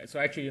overhead. So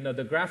actually,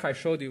 the graph I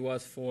showed you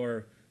was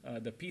for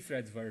the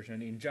pthreads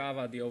version. In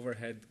Java, the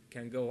overhead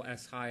can go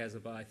as high as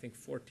about, I think,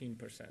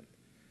 14%.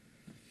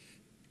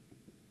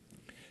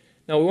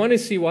 Now, we want to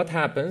see what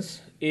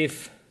happens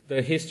if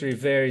the history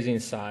varies in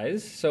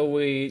size. So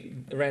we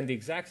ran the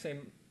exact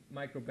same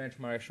micro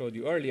benchmark I showed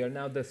you earlier.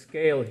 Now the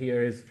scale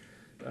here is,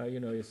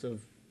 is sort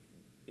of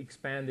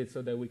expanded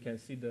so that we can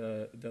see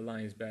the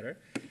lines better.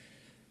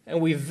 And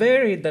we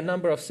varied the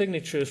number of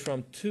signatures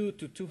from 2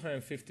 to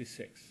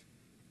 256.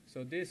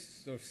 So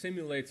this sort of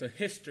simulates a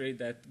history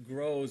that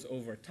grows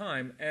over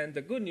time. And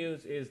the good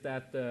news is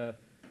that the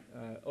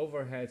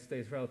overhead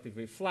stays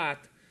relatively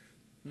flat.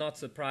 Not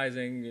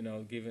surprising,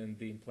 given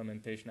the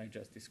implementation I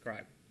just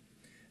described.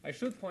 I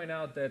should point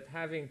out that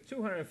having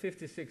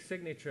 256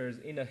 signatures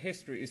in a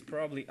history is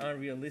probably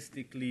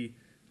unrealistically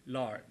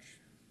large,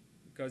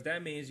 because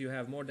that means you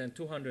have more than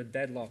 200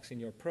 deadlocks in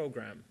your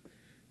program.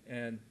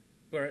 And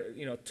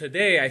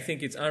today I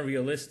think it's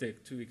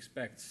unrealistic to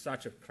expect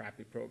such a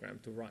crappy program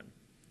to run.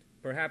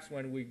 Perhaps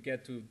when we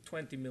get to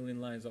 20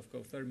 million lines of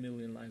code, 30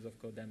 million lines of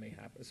code, that may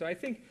happen. So I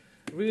think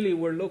really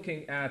we're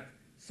looking at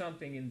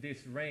something in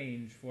this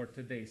range for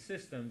today's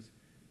systems.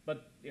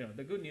 But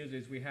the good news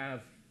is we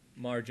have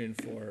margin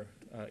for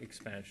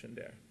expansion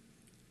there.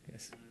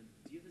 Yes?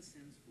 Do you have a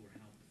sense for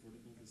how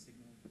portable the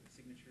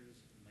signatures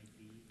might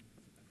be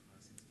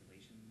across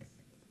installations?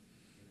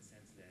 In the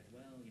sense that,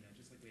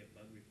 just like we have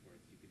bug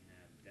reports, you can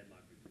have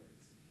deadlock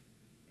reports.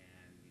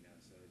 And,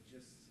 so it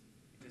just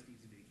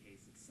needs to be the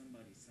case that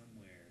somebody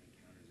somewhere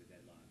encounters a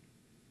deadlock.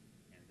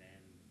 And then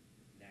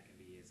that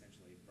can be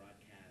essentially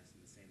broadcast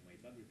in the same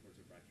way bug reports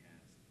are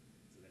broadcast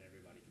so that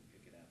everybody can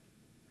pick it up,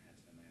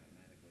 perhaps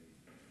semi-automatically,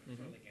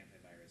 sort of like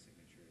antivirus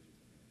signatures or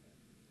something like that.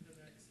 The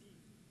vaccine.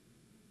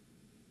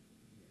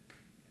 Yeah.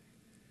 Okay.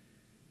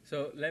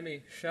 So let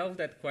me shelve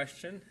that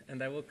question,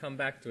 and I will come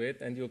back to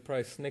it, and you'll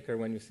probably snicker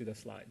when you see the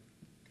slide.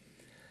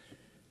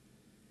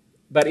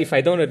 But if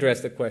I don't address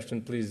the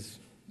question, please,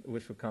 we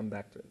should come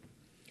back to it.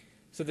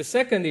 So the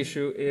second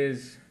issue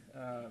is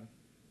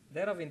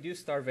that of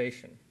induced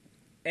starvation.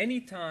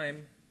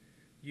 Anytime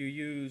you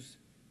use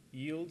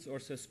yields or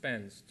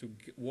suspends to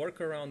work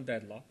around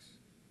deadlocks,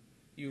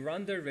 you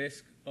run the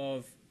risk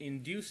of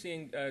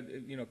inducing,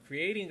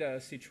 creating a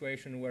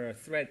situation where a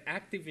thread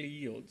actively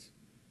yields,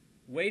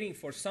 waiting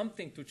for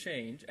something to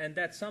change, and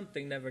that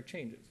something never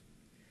changes.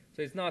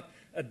 So it's not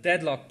a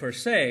deadlock per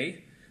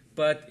se,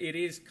 but it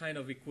is kind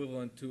of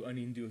equivalent to an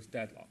induced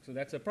deadlock. So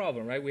that's a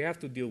problem, right? We have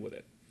to deal with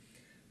it.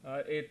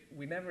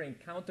 We never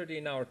encountered it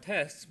in our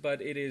tests,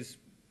 but it is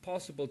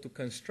possible to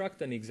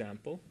construct an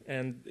example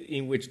and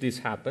in which this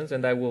happens,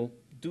 and I will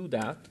do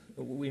that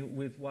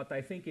with what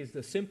I think is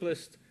the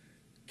simplest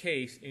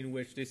case in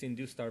which this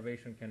induced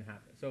starvation can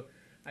happen. So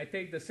I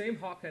take the same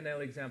Hawk and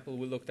L example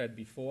we looked at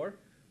before,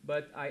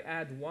 but I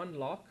add one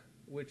lock,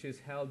 which is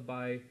held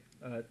by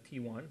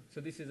T1.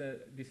 So this is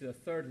a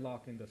third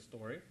lock in the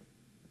story.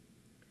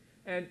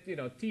 And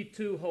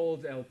T2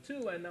 holds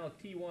L2, and now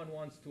T1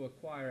 wants to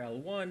acquire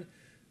L1.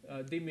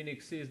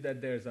 Dimmunix sees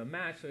that there's a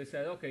match, so he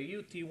said, okay,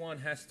 you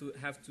T1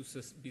 have to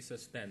be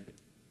suspended.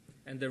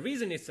 And the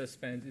reason it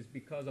suspends is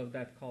because of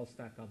that call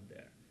stack up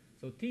there.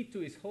 So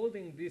T2 is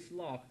holding this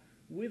lock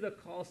with a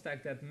call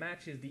stack that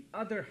matches the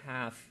other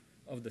half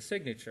of the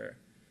signature.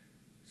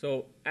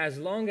 So as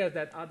long as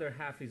that other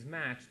half is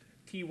matched,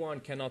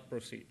 T1 cannot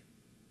proceed.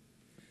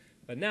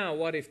 But now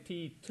what if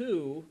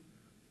T2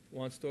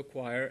 wants to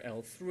acquire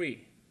L3?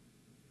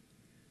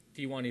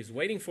 T1 is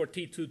waiting for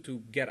T2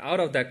 to get out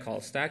of that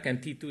call stack,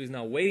 and T2 is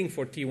now waiting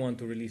for T1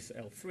 to release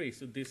L3.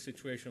 So this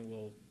situation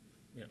will,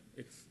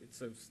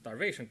 it's a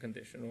starvation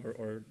condition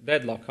or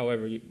deadlock,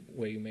 however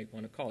way you may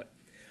want to call it.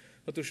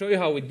 But to show you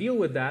how we deal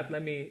with that,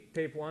 let me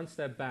take one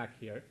step back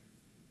here.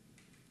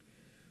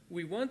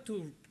 We want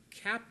to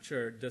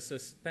capture the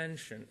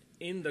suspension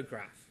in the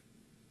graph.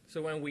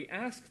 So when we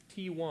ask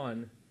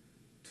T1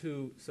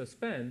 to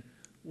suspend,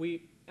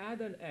 we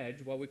add an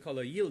edge, what we call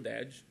a yield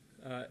edge,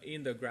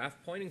 in the graph,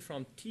 pointing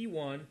from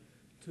T1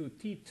 to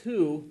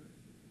T2,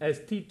 as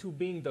T2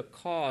 being the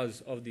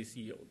cause of this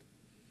yield.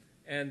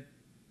 And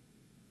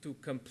to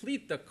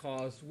complete the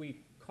cause,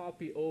 we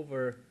copy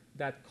over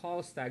that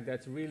call stack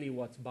that's really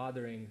what's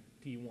bothering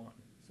T1.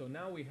 So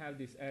now we have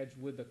this edge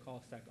with the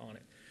call stack on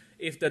it.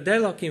 If the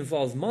deadlock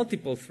involves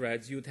multiple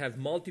threads, you'd have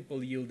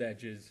multiple yield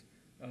edges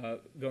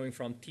going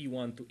from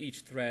T1 to each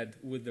thread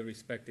with the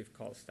respective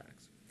call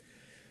stacks.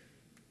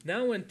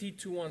 Now when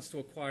T2 wants to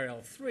acquire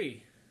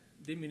L3,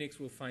 Dimmunix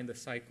will find a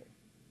cycle.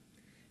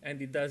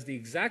 And it does the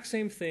exact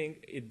same thing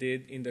it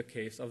did in the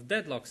case of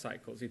deadlock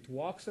cycles. It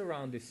walks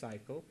around this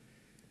cycle,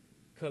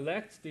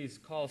 collects these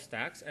call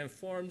stacks, and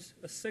forms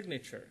a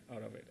signature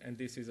out of it. And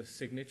this is a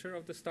signature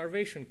of the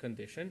starvation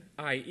condition,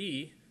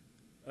 i.e.,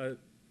 a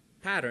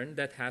pattern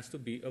that has to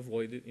be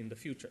avoided in the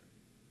future.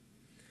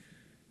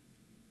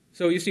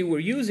 So you see, we're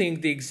using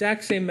the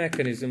exact same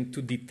mechanism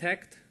to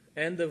detect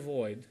and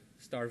avoid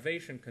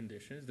starvation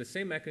conditions, the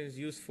same mechanism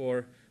used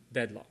for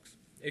deadlocks.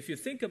 If you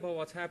think about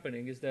what's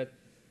happening is that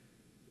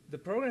the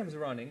program's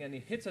running and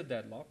it hits a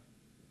deadlock,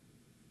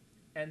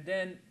 and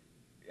then,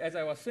 as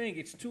I was saying,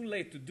 it's too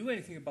late to do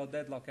anything about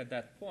deadlock at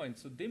that point,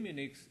 so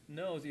Dimmunix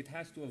knows it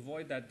has to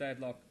avoid that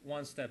deadlock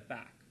one step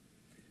back.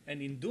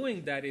 And in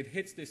doing that, it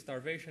hits this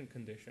starvation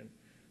condition.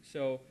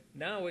 So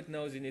now it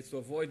knows it needs to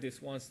avoid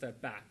this one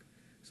step back.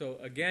 So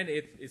again,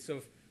 it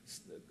sort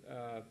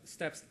of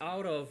steps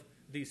out of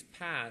these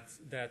paths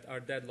that are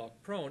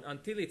deadlock prone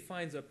until it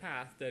finds a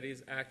path that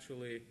is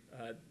actually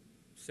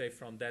safe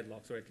from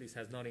deadlocks, or at least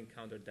has not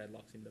encountered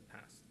deadlocks in the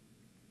past.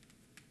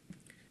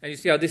 And you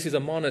see how this is a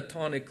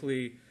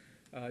monotonically,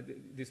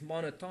 this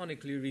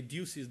monotonically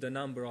reduces the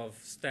number of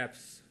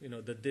steps,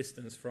 the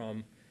distance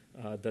from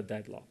the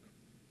deadlock.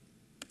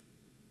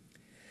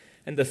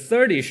 And the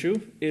third issue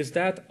is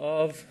that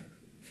of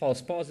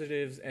false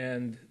positives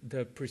and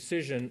the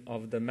precision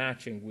of the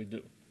matching we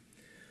do.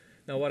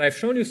 Now, what I've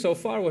shown you so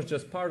far was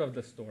just part of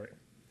the story.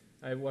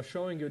 I was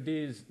showing you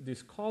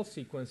these call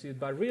sequences,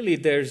 but really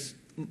there's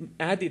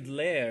added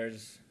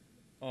layers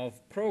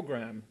of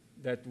program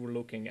that we're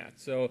looking at.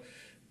 So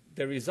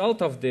the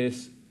result of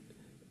this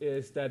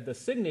is that the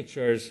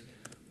signatures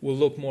will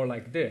look more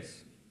like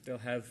this. They'll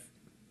have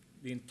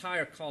the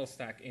entire call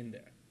stack in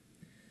there.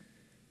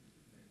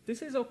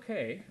 This is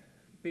okay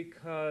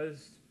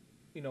because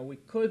we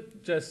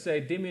could just say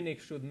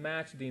Dimmunix should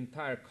match the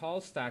entire call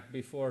stack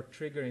before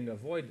triggering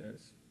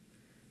avoidance.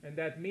 And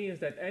that means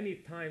that any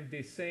time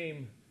this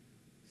same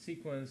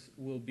sequence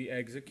will be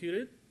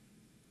executed,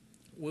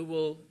 we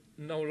will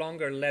no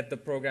longer let the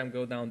program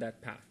go down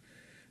that path.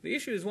 The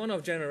issue is one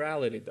of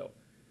generality, though.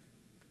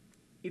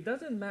 It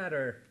doesn't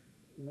matter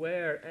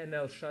where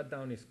NL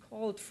shutdown is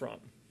called from.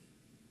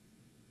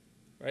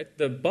 Right?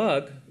 The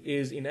bug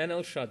is in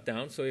NL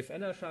shutdown, so if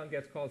NL shutdown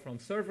gets called from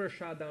server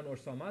shutdown or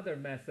some other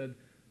method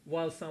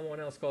while someone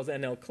else calls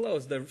NL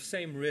close, the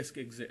same risk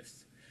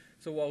exists.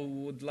 So what we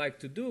would like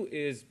to do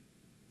is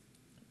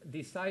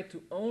decide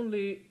to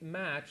only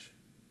match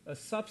a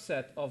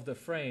subset of the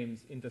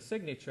frames in the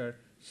signature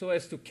so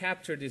as to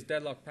capture this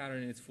deadlock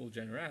pattern in its full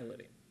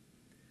generality.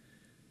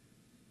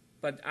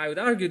 But I would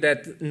argue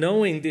that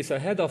knowing this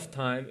ahead of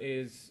time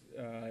is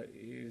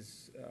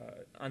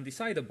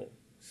undecidable.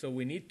 So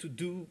we need to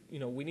do,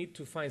 we need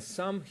to find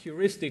some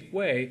heuristic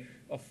way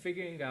of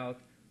figuring out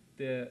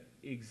the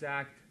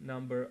exact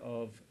number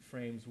of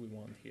frames we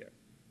want here.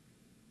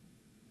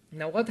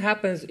 Now, what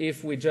happens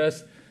if we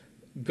just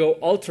go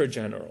ultra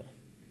general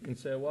and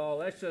say, well,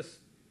 let's just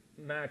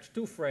match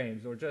 2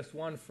 frames or just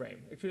 1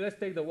 frame? Actually, let's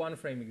take the 1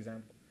 frame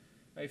example.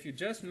 If you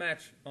just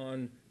match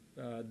on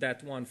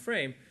that 1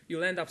 frame,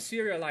 you'll end up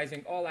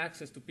serializing all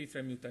access to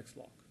pthread mutex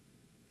lock,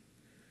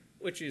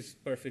 which is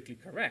perfectly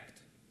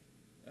correct,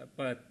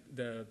 but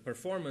the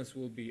performance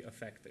will be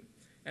affected.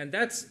 And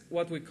that's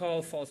what we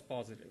call false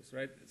positives,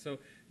 right? So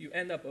you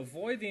end up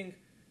avoiding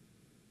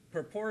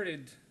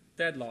purported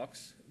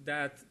deadlocks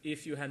that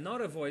if you had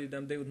not avoided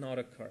them, they would not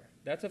occur.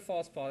 That's a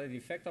false positive. The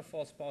effect of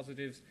false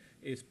positives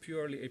is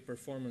purely a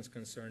performance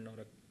concern,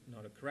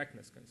 not a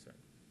correctness concern.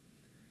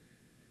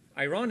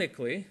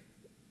 Ironically,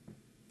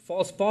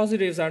 false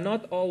positives are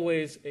not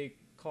always a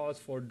cause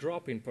for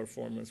drop in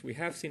performance. We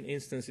have seen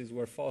instances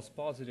where false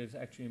positives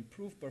actually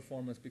improve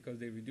performance because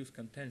they reduce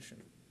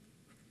contention.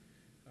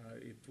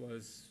 It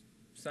was,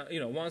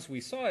 once we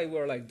saw it, we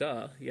were like,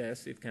 duh,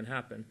 yes, it can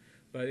happen.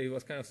 But it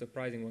was kind of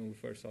surprising when we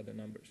first saw the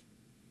numbers.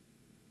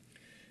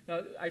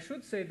 Now, I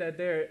should say that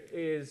there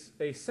is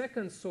a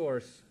second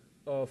source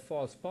of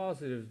false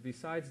positives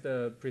besides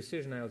the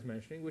precision I was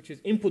mentioning, which is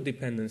input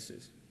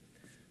dependencies.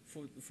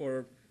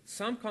 For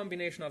some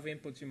combination of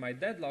inputs, you might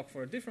deadlock.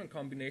 For a different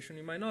combination,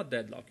 you might not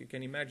deadlock. You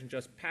can imagine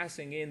just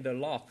passing in the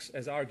locks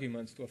as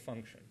arguments to a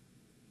function.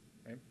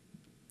 Right?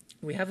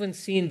 We haven't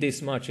seen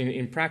this much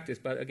in practice,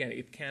 but again,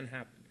 it can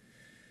happen.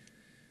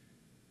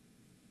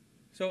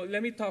 So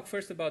let me talk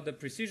first about the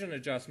precision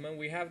adjustment.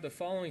 We have the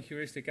following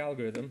heuristic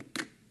algorithm.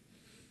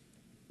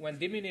 When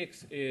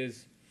Dimmunix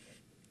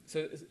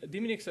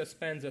Dimmunix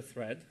suspends a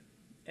thread,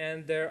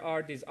 and there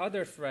are these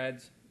other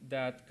threads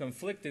that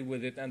conflicted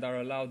with it and are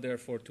allowed,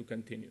 therefore, to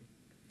continue.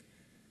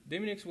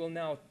 Dimmunix will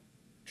now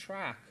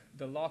track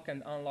the lock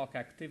and unlock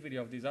activity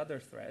of these other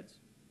threads,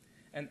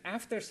 and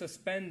after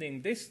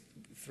suspending this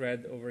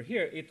thread over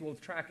here, it will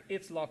track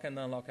its lock and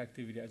unlock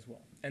activity as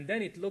well. And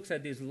then it looks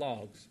at these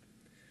logs.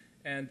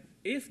 And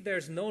if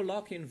there's no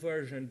lock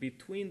inversion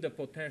between the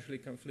potentially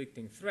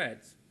conflicting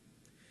threads,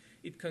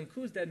 it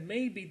concludes that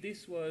maybe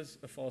this was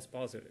a false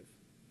positive,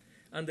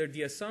 under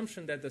the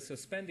assumption that the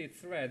suspended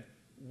thread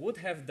would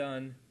have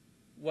done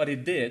what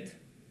it did,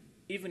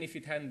 even if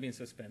it hadn't been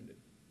suspended.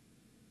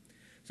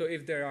 So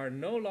if there are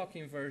no lock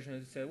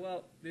inversions, it says,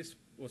 well, this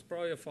was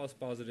probably a false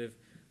positive,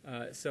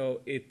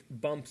 so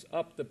it bumps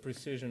up the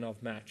precision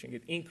of matching.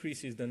 It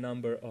increases the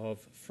number of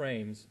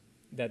frames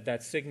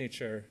that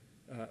signature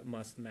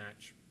must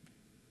match.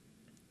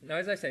 Now,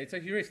 as I say, it's a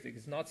heuristic.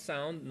 It's not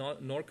sound,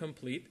 nor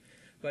complete,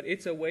 but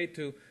it's a way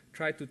to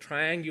try to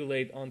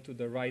triangulate onto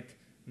the right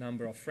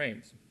number of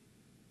frames.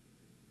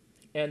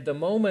 And the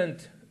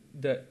moment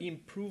the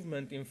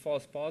improvement in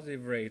false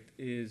positive rate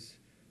is,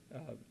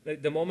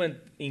 the moment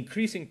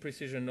increasing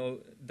precision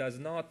does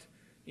not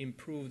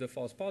improve the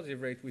false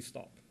positive rate, we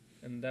stop.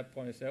 And at that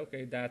point, I say,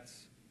 okay,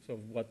 that's sort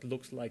of what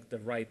looks like the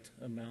right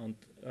amount,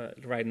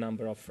 right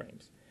number of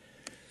frames.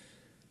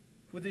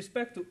 With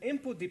respect to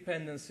input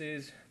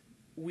dependencies,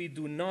 we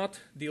do not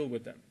deal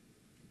with them.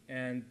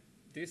 And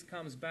this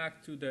comes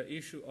back to the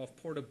issue of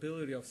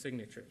portability of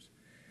signatures.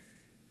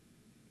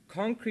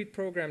 Concrete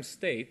program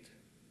state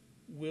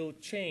will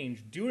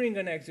change during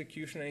an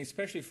execution, and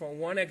especially from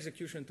one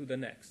execution to the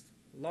next.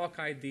 Lock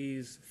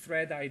IDs,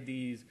 thread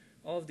IDs,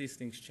 all of these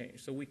things change.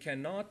 So we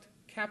cannot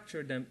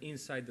capture them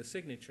inside the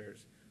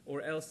signatures,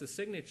 or else the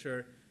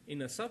signature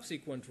in a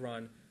subsequent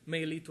run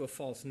may lead to a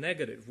false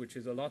negative, which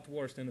is a lot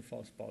worse than a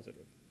false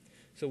positive.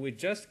 So we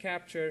just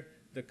capture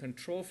the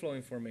control flow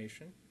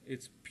information.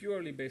 It's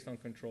purely based on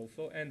control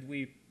flow, and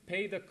we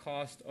pay the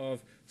cost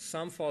of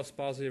some false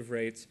positive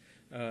rates,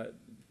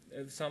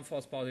 some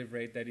false positive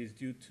rate that is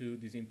due to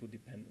these input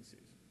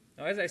dependencies.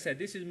 Now, as I said,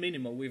 this is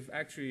minimal. We've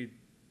actually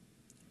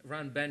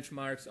run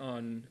benchmarks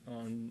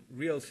on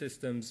real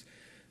systems,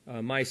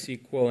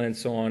 MySQL, and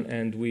so on,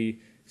 and we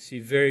see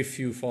very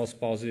few false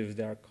positives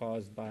that are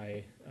caused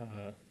by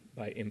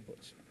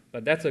inputs.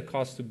 But that's a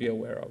cost to be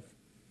aware of.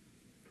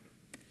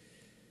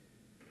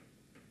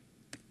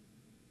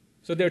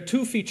 So there are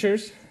two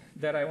features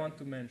that I want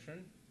to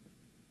mention.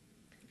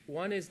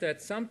 One is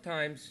that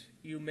sometimes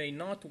you may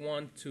not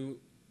want to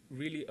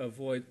really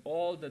avoid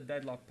all the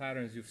deadlock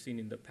patterns you've seen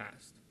in the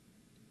past.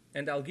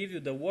 And I'll give you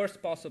the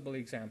worst possible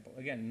example.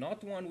 Again,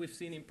 not one we've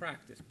seen in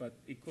practice, but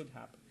it could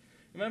happen.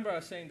 Remember I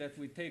was saying that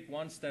we take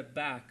one step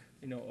back,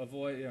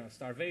 avoid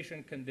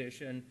starvation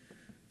condition,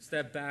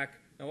 step back.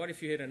 Now what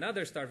if you hit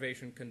another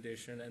starvation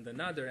condition and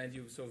another, and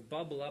you sort of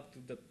bubble up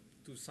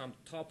to some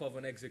top of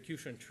an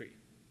execution tree?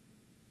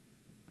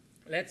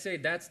 Let's say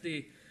that's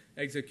the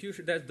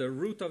execution, that's the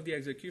root of the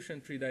execution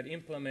tree that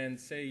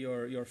implements, say,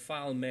 your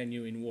file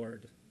menu in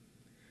Word.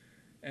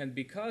 And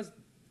because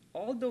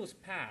all those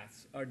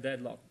paths are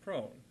deadlock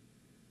prone,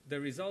 the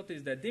result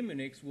is that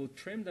Dimmunix will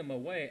trim them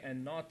away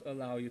and not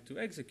allow you to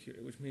execute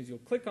it, which means you'll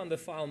click on the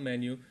file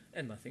menu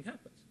and nothing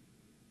happens.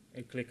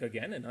 And click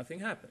again and nothing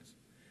happens.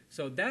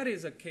 So that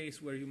is a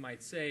case where you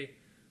might say,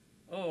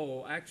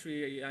 oh,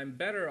 actually, I'm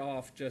better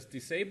off just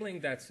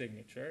disabling that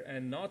signature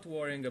and not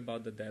worrying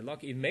about the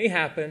deadlock. It may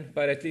happen,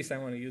 but at least I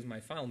want to use my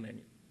file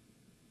menu.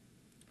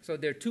 So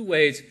there are two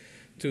ways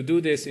to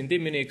do this in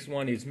Dimmunix.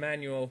 One is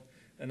manual.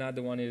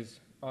 Another one is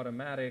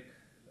automatic.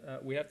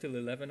 We have till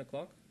 11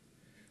 o'clock.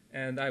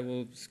 And I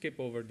will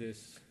skip over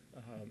this.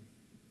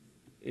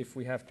 If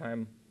we have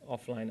time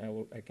offline,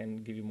 I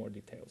can give you more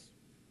details.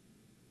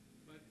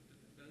 But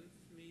does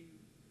this mean,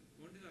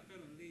 won't it occur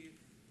only if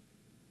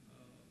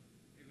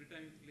every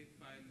time you click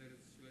file, there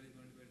is surely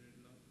going to be a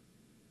deadlock?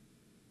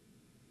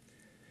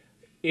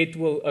 It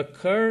will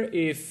occur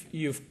if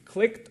you've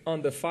clicked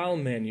on the file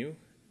menu,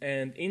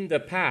 and in the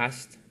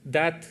past,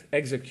 that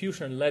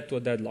execution led to a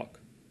deadlock.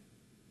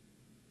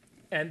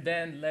 And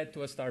then led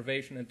to a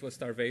starvation, and to a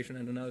starvation,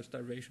 and another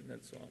starvation,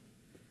 and so on.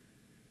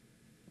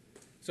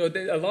 So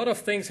a lot of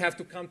things have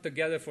to come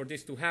together for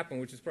this to happen,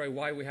 which is probably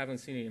why we haven't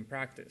seen it in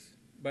practice.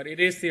 But it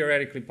is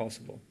theoretically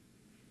possible.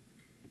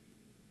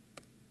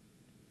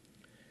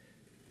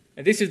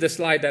 And this is the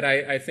slide that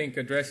I think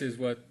addresses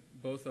what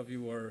both of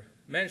you were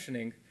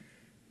mentioning.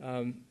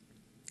 And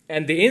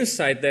the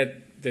insight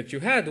that you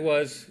had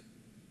was,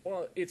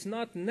 well, it's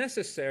not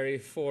necessary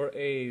for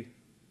a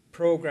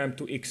program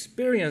to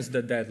experience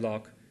the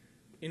deadlock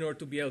in order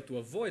to be able to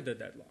avoid the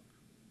deadlock.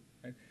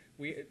 Right?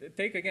 We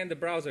take again the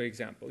browser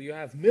example. You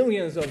have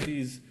millions of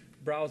these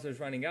browsers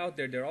running out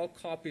there. They're all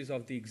copies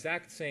of the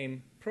exact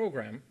same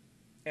program,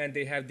 and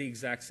they have the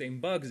exact same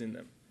bugs in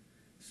them.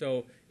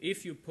 So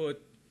if you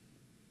put,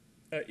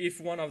 if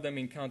one of them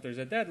encounters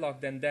a deadlock,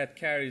 then that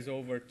carries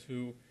over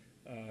to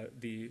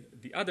the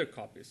other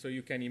copies. So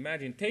you can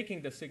imagine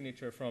taking the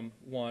signature from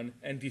one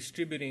and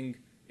distributing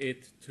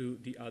it to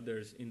the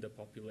others in the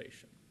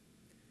population.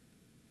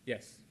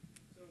 Yes?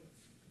 So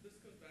this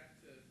goes back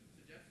to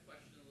Jeff's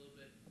question a little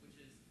bit, which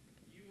is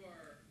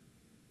you're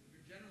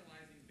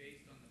generalizing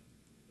based on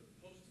the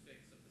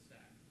postfix of the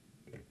stack.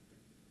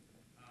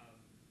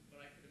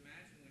 But I could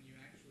imagine when you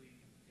actually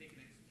take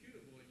an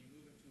executable and you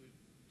move it to a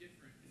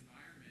different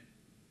environment,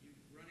 you're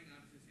running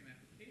onto the same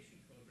application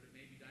code, but it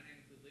may be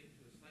dynamically linked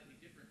to a slightly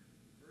different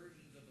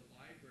versions of the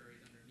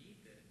libraries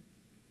underneath it.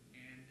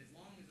 And as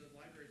long as those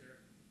libraries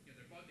are,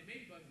 they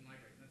may be bugs in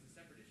libraries, and that's a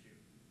separate issue.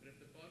 But if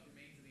the bug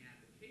remains in the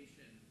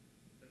application,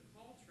 the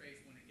call trace,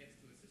 when it gets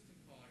to a system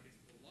call or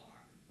gets to a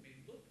lock, may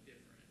look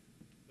different.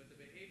 But the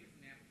behavior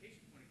from the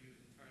application point of view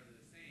is entirely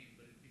the same.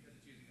 But because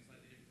it's using a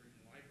slightly different version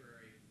of the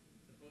library,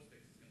 the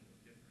postfix is going to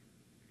look different.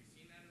 Have you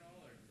seen that at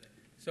all? Or is that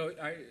So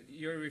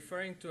you're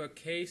referring to a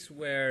case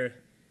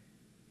where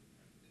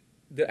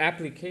the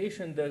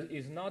application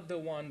is not the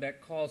one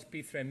that calls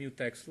pthread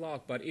mutex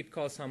lock, but it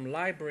calls some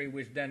library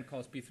which then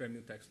calls pthread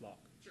mutex lock.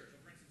 Sure. So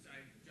for instance, I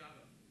have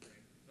Java, right?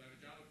 So I have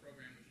a Java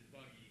program which is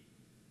buggy,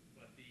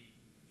 but the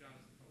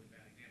Java's probably a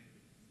bad example.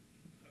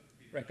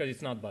 Right, because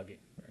it's not buggy.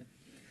 Right?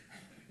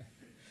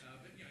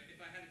 But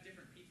if I had a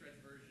different pthreads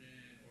version,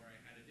 or I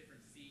had a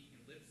different seek in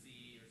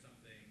libc or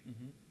something,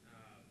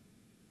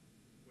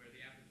 where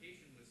the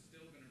application was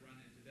still going to run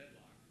into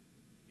deadlock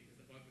because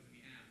the bug was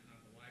in the app,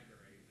 not the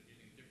library. It was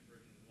using a different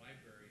version of the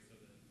library, so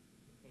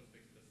the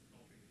postfix of this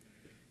call trace is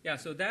going to get. Yeah,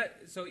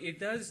 so it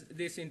does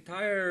this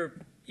entire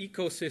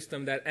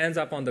ecosystem that ends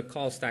up on the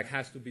call stack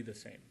has to be the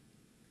same.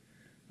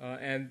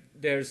 And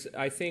there's,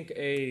 I think,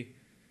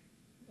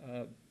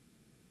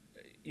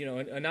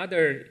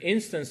 another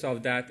instance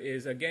of that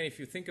is, again, if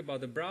you think about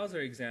the browser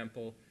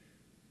example,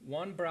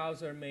 one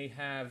browser may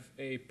have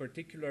a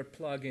particular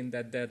plugin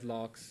that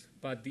deadlocks,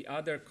 but the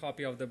other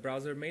copy of the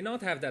browser may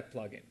not have that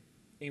plugin,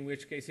 in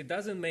which case it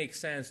doesn't make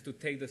sense to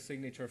take the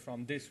signature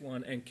from this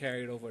one and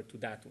carry it over to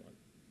that one.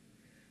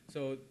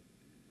 So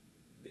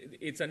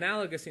it's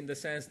analogous in the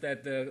sense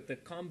that the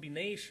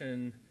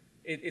combination,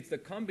 it's the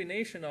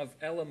combination of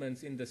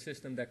elements in the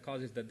system that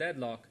causes the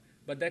deadlock,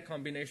 but that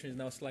combination is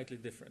now slightly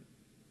different.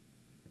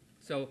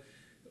 So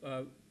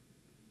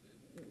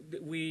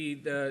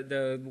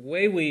the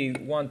way we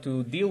want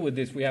to deal with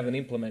this, we haven't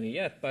implemented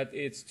yet, but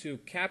it's to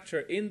capture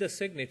in the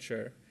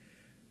signature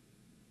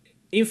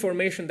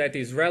information that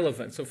is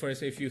relevant. So for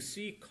instance, if you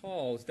see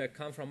calls that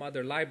come from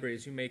other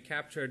libraries, you may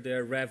capture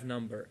their rev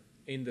number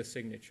in the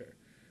signature.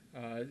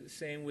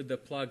 Same with the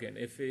plugin.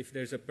 If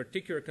there's a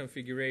particular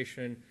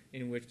configuration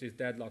in which there's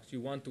deadlocks,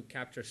 you want to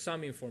capture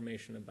some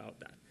information about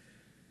that.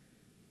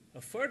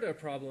 A further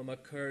problem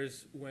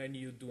occurs when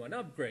you do an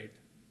upgrade.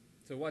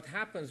 So what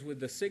happens with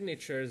the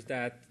signatures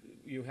that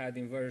you had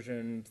in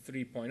version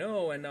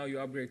 3.0 and now you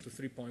upgrade to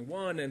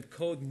 3.1 and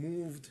code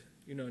moved,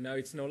 now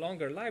it's no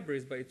longer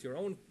libraries, but it's your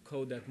own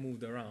code that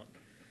moved around.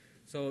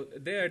 So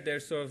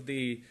there's sort of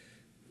the,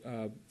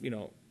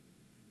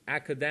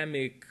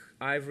 academic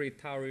ivory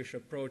towerish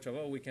approach of,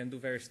 we can do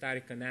very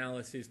static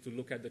analysis to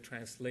look at the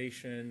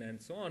translation and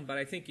so on. But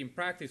I think in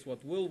practice,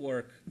 what will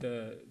work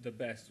the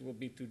best will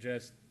be to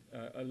just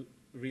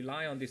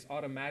rely on this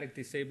automatic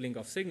disabling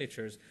of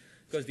signatures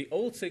because the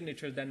old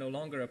signatures that no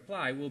longer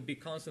apply will be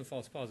constant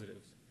false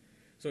positives.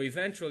 So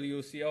eventually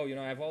you'll see, oh,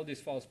 I have all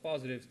these false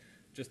positives,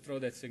 just throw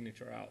that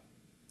signature out.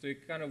 So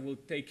it kind of will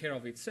take care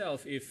of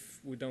itself if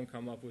we don't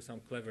come up with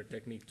some clever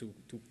technique to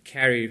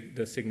carry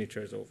the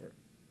signatures over.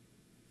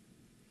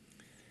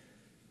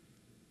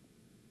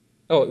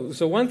 Oh,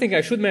 so one thing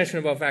I should mention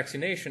about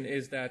vaccination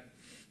is that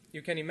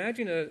you can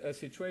imagine a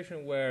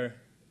situation where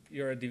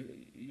you're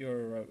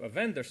a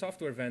vendor,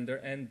 software vendor,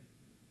 and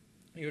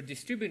you're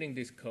distributing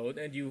this code,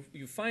 and you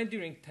find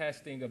during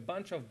testing a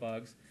bunch of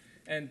bugs,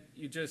 and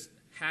you just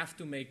have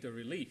to make the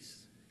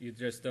release. You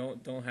just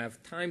don't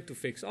have time to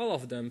fix all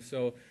of them,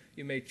 so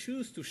you may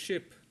choose to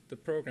ship the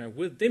program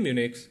with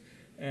Dimmunix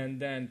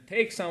and then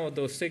take some of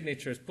those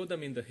signatures, put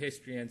them in the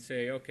history, and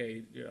say,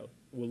 okay,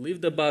 we'll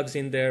leave the bugs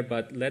in there,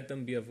 but let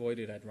them be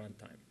avoided at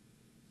runtime,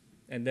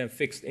 and then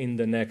fixed in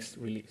the next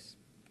release.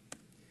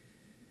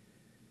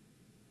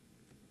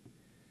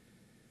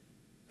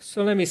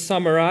 So let me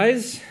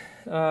summarize.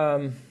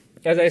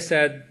 As I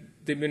said,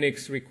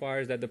 Dimmunix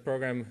requires that the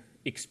program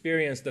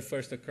experience the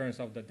first occurrence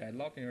of the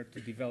deadlock in order to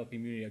develop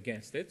immunity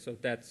against it. So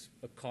that's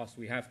a cost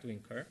we have to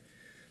incur.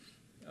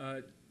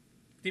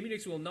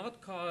 Dimmunix will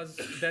not cause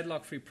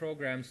deadlock-free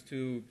programs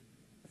to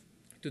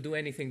do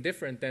anything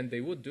different than they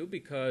would do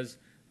because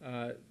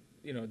no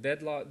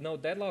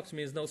deadlocks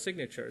means no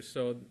signatures.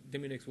 So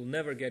Dimmunix will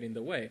never get in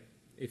the way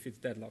if it's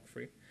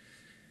deadlock-free.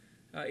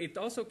 It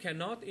also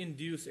cannot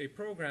induce a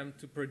program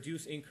to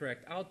produce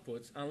incorrect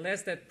outputs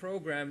unless that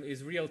program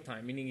is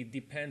real-time, meaning it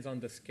depends on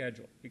the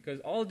schedule.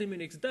 Because all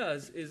Dimmunix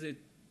does is it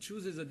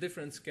chooses a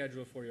different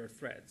schedule for your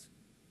threads.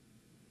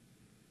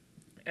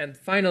 And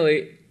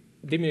finally,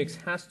 Dimmunix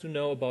has to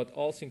know about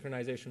all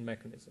synchronization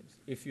mechanisms.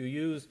 If you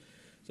use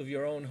sort of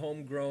your own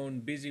homegrown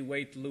busy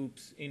wait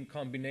loops in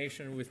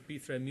combination with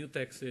pthread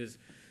mutexes,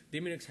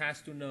 Dimmunix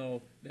has to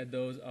know that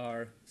those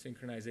are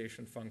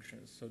synchronization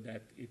functions so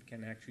that it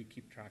can actually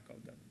keep track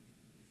of them.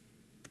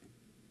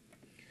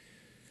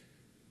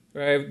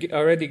 I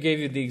already gave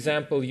you the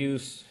example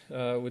use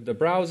with the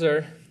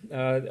browser.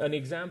 An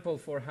example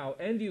for how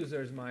end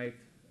users might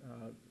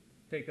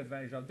take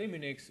advantage of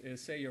Dimmunix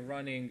is, say you're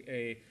running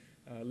a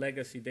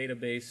legacy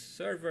database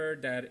server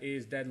that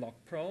is deadlock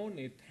prone.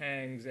 It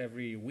hangs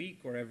every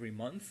week or every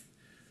month,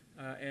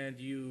 and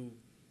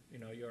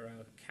you're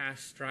a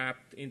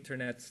cash-strapped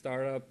internet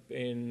startup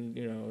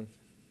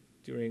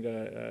during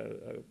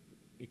a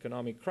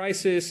economic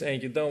crisis,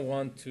 and you don't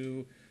want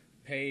to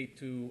pay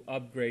to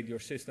upgrade your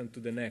system to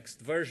the next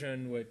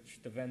version, which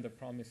the vendor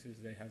promises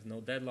they has no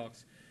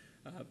deadlocks.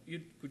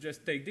 You could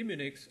just take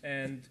Dimmunix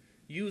and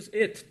use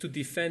it to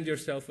defend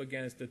yourself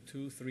against the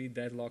 2-3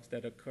 deadlocks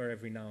that occur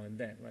every now and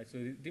then, right? So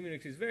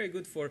Dimmunix is very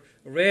good for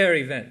rare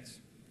events,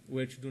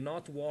 which do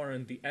not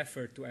warrant the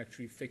effort to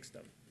actually fix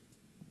them.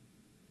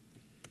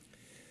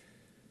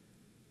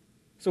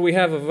 So we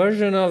have a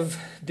version of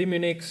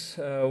Dimmunix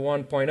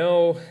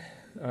 1.0.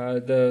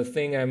 The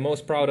thing I'm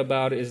most proud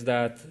about is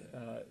that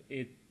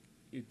it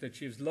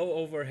achieves low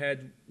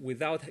overhead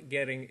without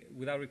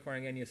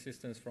requiring any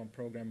assistance from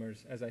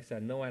programmers. As I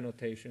said, no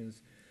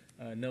annotations,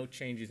 no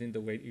changes in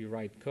the way you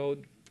write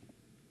code.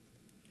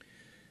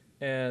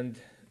 And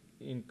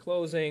in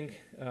closing,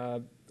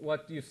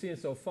 what you've seen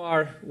so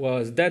far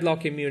was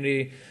deadlock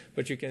immunity,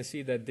 but you can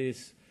see that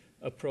this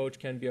approach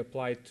can be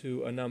applied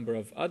to a number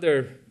of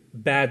other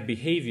bad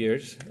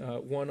behaviors,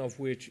 one of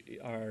which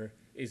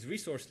is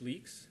resource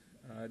leaks.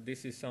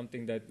 This is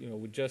something that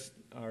we just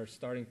are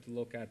starting to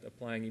look at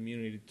applying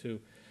immunity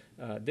to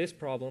this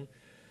problem.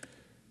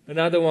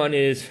 Another one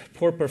is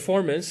poor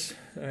performance,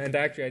 and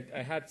actually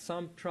I had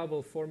some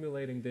trouble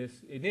formulating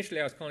this. Initially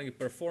I was calling it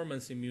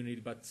performance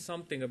immunity, but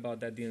something about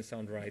that didn't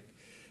sound right.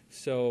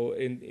 So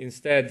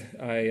instead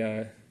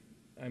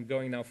I'm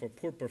going now for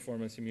poor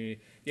performance immunity.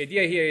 The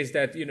idea here is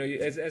that,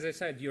 as I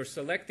said, you're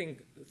selecting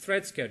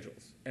thread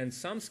schedules, and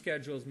some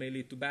schedules may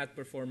lead to bad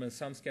performance,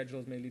 some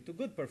schedules may lead to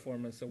good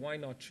performance, so why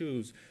not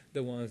choose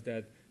the ones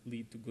that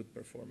lead to good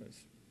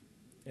performance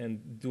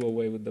and do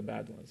away with the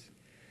bad ones?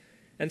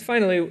 And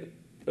finally,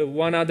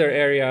 one other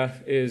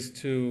area is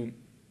to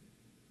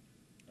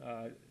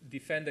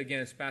defend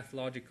against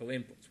pathological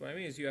inputs. What I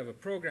mean is you have a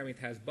program, it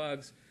has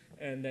bugs,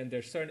 and then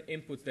there's certain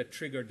inputs that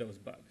trigger those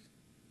bugs.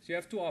 So you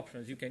have two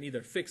options. You can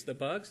either fix the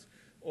bugs,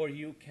 or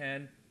you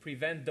can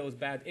prevent those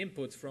bad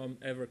inputs from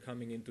ever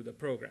coming into the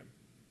program.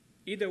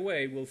 Either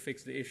way will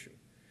fix the issue.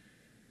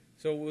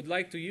 So we would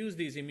like to use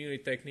these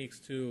immunity techniques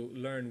to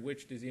learn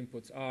which these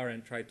inputs are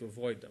and try to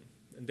avoid them.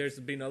 And there's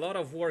been a lot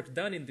of work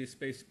done in this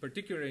space,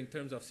 particularly in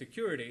terms of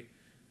security,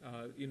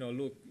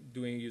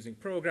 using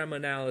program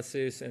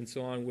analysis and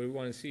so on. We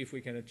want to see if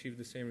we can achieve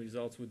the same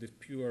results with this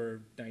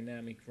pure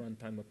dynamic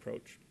runtime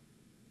approach.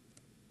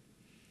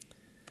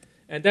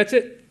 And that's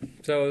it.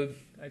 So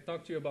I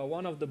talked to you about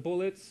one of the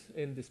bullets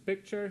in this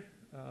picture.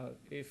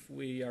 If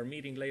we are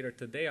meeting later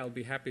today, I'll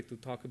be happy to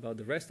talk about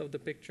the rest of the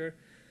picture.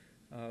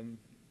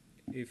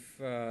 If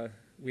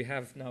we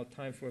have now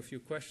time for a few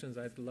questions,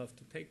 I'd love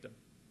to take them.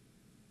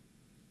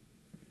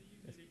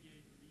 How do you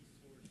mitigate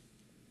resource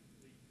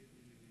leak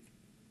immunity?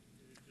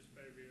 Is it just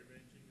by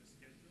rearranging the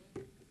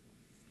schedule?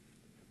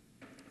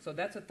 So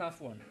that's a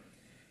tough one.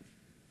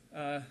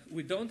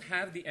 We don't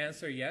have the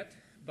answer yet,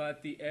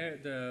 but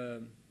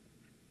the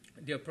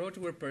approach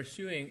we're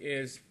pursuing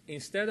is,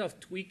 instead of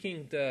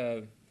tweaking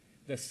the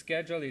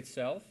schedule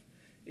itself,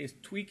 is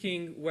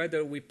tweaking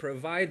whether we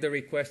provide the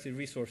requested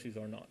resources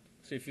or not.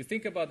 So if you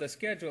think about the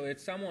schedule,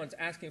 it's someone's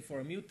asking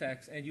for a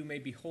mutex, and you may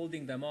be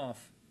holding them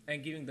off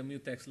and giving the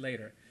mutex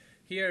later.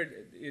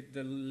 Here,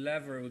 the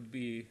lever would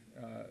be,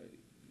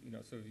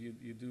 so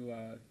you do,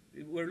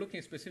 we're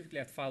looking specifically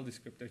at file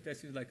descriptors. That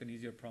seems like an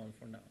easier problem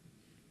for now.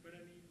 But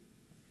I mean,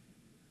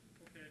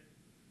 okay,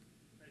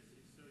 I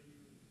see. So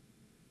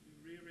you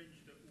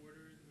rearrange the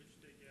order in which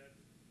they get.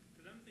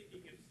 Because I'm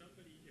thinking if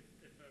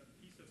a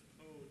piece of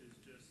code is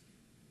just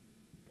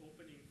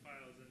opening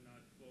files and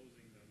not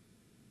closing them,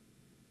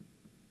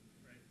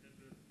 right? That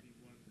would be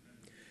one kind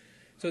of.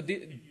 So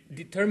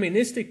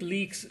deterministic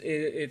leaks,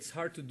 it's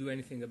hard to do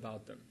anything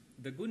about them.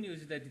 The good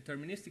news is that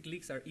deterministic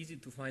leaks are easy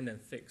to find and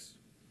fix.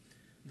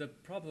 The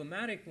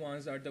problematic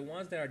ones are the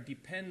ones that are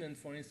dependent,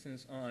 for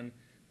instance, on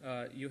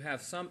you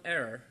have some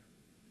error,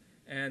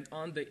 and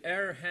on the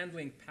error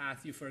handling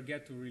path you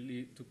forget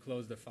to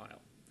close the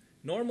file.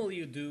 Normally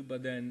you do,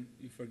 but then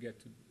you forget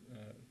to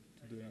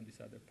do it on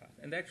this other path.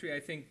 And actually, I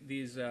think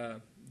these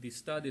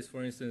studies,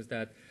 for instance,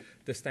 that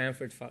the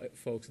Stanford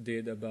folks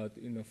did about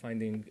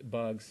finding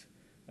bugs,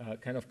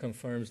 kind of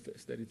confirms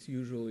this, that it's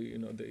usually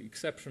the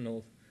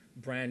exceptional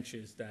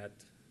branches that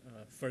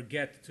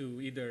forget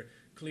to either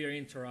clear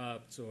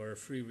interrupts or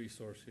free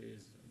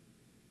resources.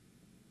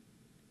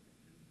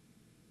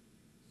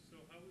 So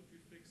how would you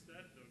fix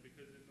that, though?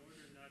 Because in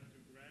order not to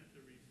grant the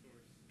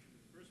resource in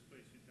the first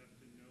place, you'd have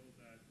to know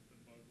that the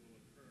bug will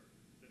occur,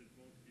 that it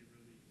won't be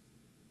released.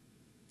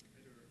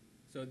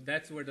 So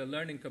that's where the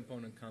learning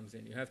component comes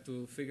in. You have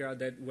to figure out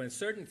that when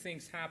certain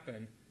things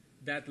happen,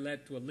 that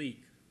led to a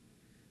leak.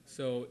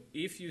 So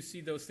if you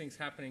see those things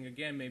happening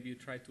again, maybe you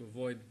try to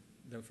avoid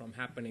them from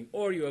happening,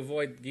 or you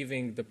avoid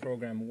giving the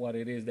program what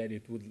it is that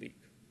it would leak.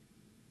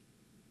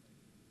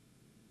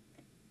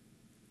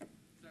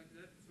 So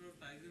that sort of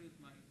ties in with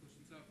my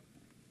question. So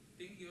the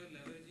thing you're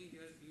leveraging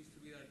here seems to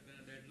be that when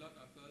a deadlock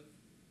occurs,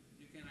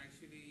 you can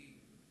actually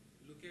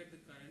look at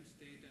the current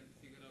state and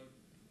figure out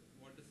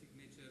what the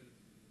signature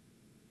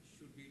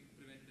should be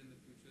prevented in the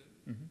future.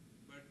 Mm-hmm.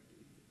 But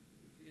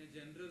in a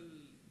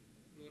general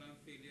program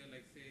failure,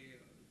 like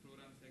say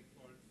programs like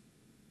faults,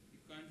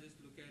 you can't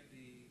just look at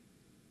the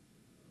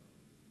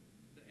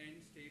end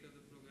state of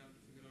the program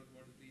to figure out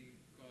what is the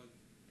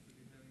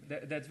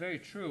cause. That's very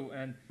true,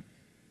 and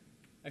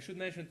I should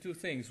mention two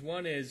things.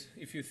 One is,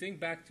 if you think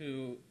back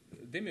to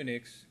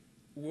Dimmunix,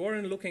 we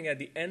weren't looking at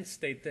the end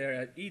state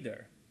there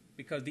either,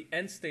 because the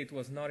end state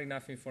was not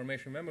enough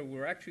information. Remember, we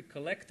were actually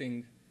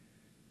collecting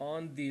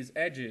on these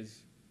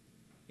edges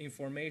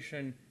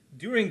information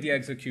during the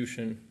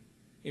execution,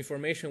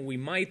 information we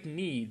might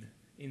need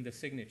in the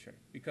signature.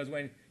 Because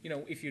when,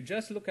 if you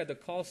just look at the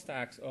call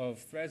stacks of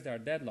threads that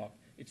are deadlocked,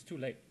 it's too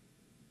late.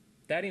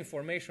 That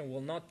information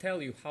will not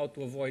tell you how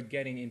to avoid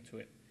getting into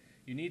it.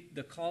 You need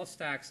the call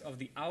stacks of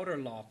the outer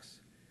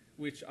locks,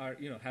 which are,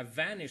 have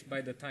vanished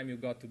by the time you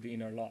got to the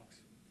inner locks.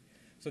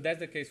 So that's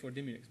the case for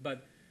Dimmunix.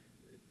 But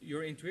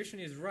your intuition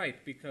is right,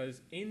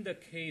 because in the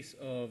case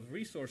of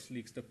resource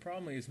leaks, the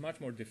problem is much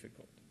more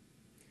difficult.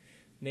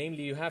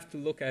 Namely, you have to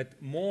look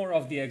at more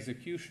of the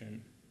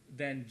execution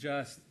than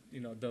just,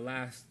 the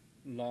last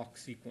lock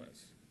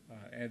sequence.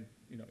 And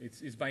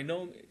it's by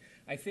no.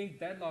 I think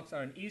deadlocks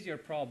are an easier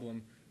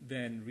problem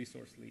than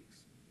resource leaks.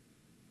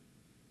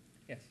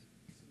 Yes.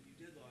 So when you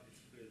deadlock,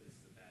 it's clear this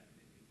is a bad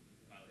thing.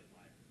 You violate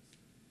libraries.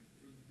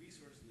 For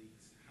resource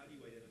leaks, how do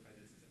you identify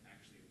this as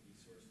actually a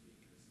resource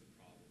leak and this is a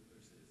problem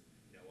versus,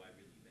 I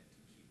really meant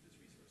to keep this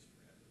resource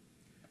forever?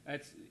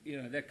 That's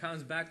that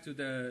comes back to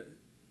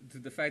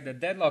the fact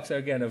that deadlocks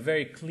are again a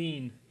very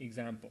clean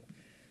example.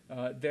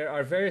 There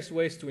are various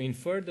ways to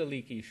infer the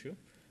leak issue.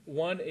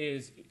 One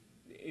is,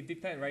 it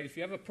depends, right? If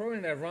you have a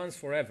program that runs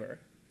forever,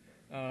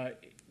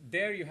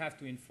 there you have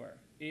to infer.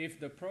 If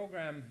the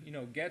program,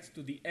 gets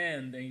to the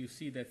end and you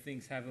see that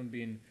things haven't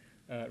been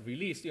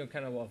released,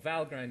 kind of what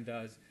Valgrind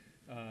does,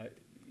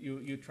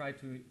 you try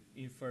to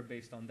infer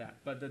based on that.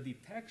 But the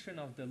detection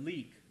of the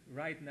leak,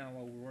 right now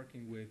what we're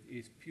working with,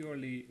 is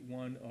purely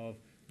one of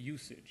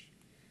usage.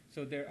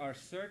 So there are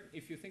certain,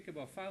 if you think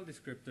about file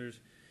descriptors,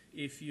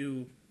 if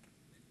you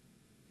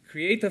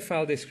create a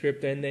file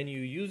descriptor and then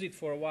you use it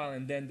for a while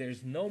and then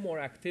there's no more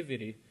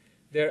activity,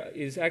 there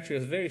is actually a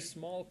very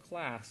small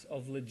class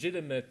of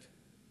legitimate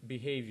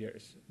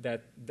behaviors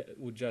that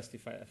would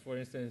justify that. For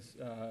instance,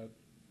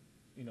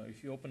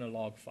 if you open a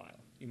log file,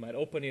 you might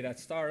open it at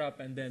startup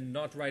and then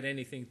not write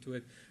anything to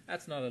it.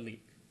 That's not a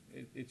leak.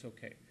 It's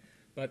okay.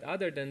 But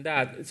other than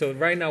that, so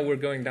right now we're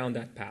going down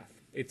that path.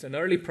 It's an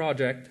early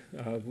project.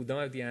 We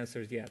don't have the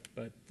answers yet,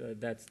 but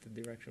that's the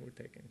direction we're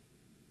taking.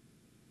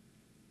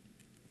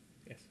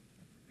 Yes?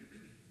 Do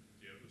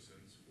you have a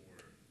sense for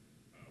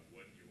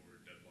what your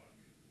deadlock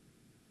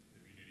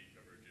immunity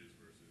coverage is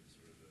versus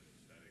sort of the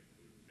static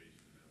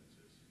code-based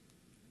analysis?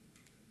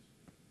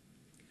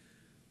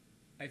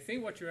 I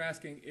think what you're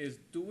asking is,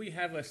 do we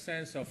have a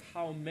sense of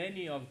how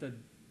many of the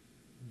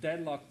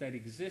deadlock that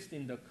exist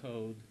in the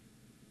code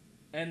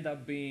end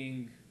up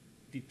being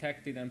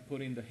detected and put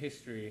in the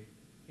history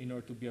in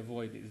order to be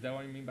avoided? Is that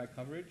what you mean by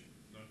coverage?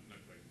 Not quite.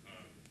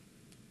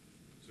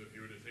 So if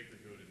you were to take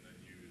the code and then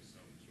use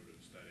some sort of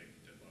static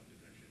deadlock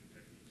detection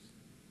techniques,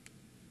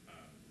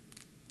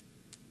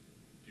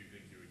 do you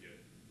think you would get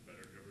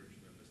better coverage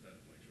than the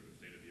sort of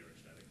state-of-the-art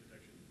static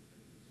detection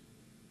techniques?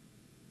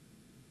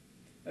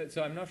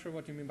 So I'm not sure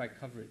what you mean by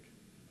coverage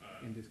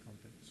in this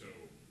context. So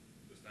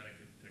the static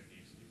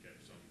techniques can get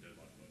some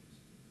deadlock bugs,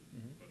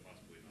 but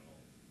possibly not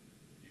all.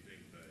 Do you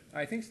think that?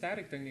 I think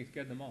static techniques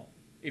get them all,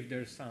 if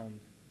they're sound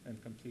and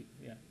complete,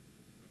 yeah.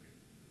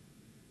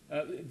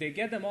 Okay. They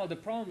get them all. The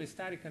problem is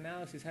static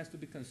analysis has to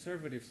be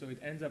conservative, so it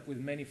ends up with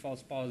many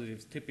false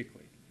positives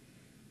typically.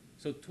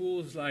 So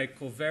tools like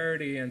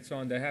Coverity and so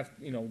on that have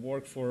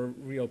work for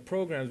real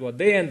programs, what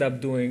they end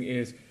up doing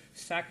is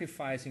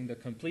sacrificing the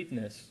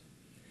completeness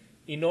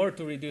in order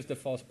to reduce the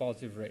false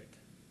positive rate.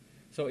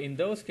 So in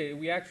those cases,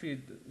 we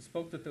actually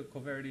spoke to the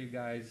Coverity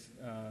guys,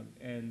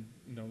 and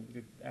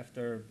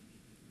after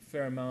a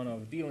fair amount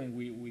of dealing,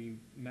 we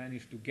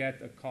managed to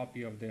get a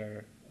copy of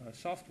their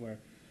software.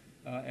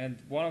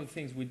 And one of the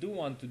things we do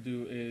want to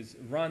do is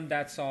run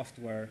that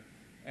software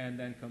and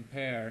then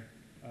compare.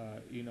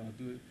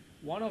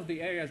 One of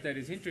the areas that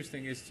is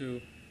interesting is to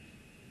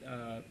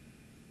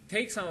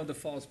take some of the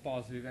false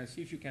positives and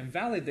see if you can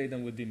validate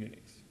them with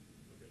Dimmunix,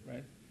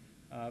 right?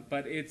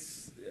 But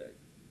it's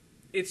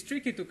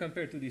tricky to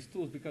compare to these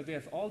tools because they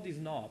have all these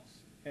knobs.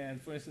 And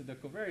for instance, the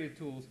Coverity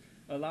tools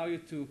allow you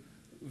to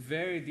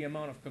vary the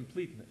amount of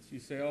completeness. You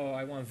say, oh,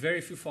 I want very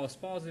few false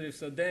positives,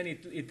 so then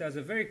it does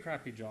a very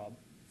crappy job,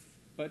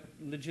 but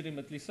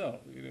legitimately so.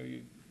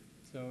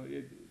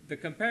 The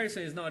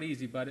comparison is not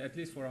easy, but at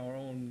least for our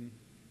own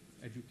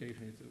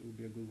education, it will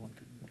be a good one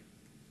to do.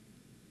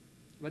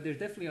 But there's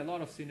definitely a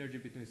lot of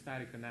synergy between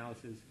static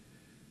analysis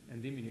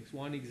and Dimmunix.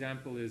 One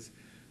example is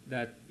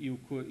that you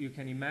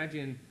can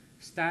imagine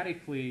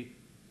statically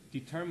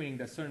determining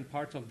that certain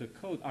parts of the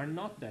code are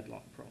not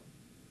deadlock prone.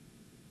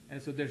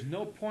 And so there's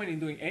no point in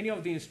doing any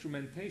of the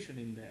instrumentation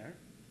in there.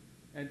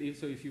 And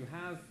if you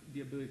have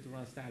the ability to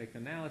run static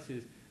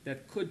analysis,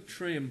 that could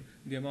trim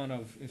the amount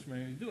of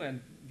instrumentation you do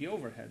and the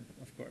overhead,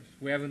 of course.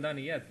 We haven't done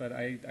it yet, but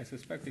I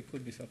suspect it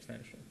could be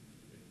substantial.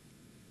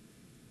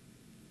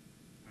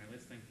 All right,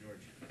 let's thank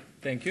George.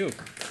 Thank you.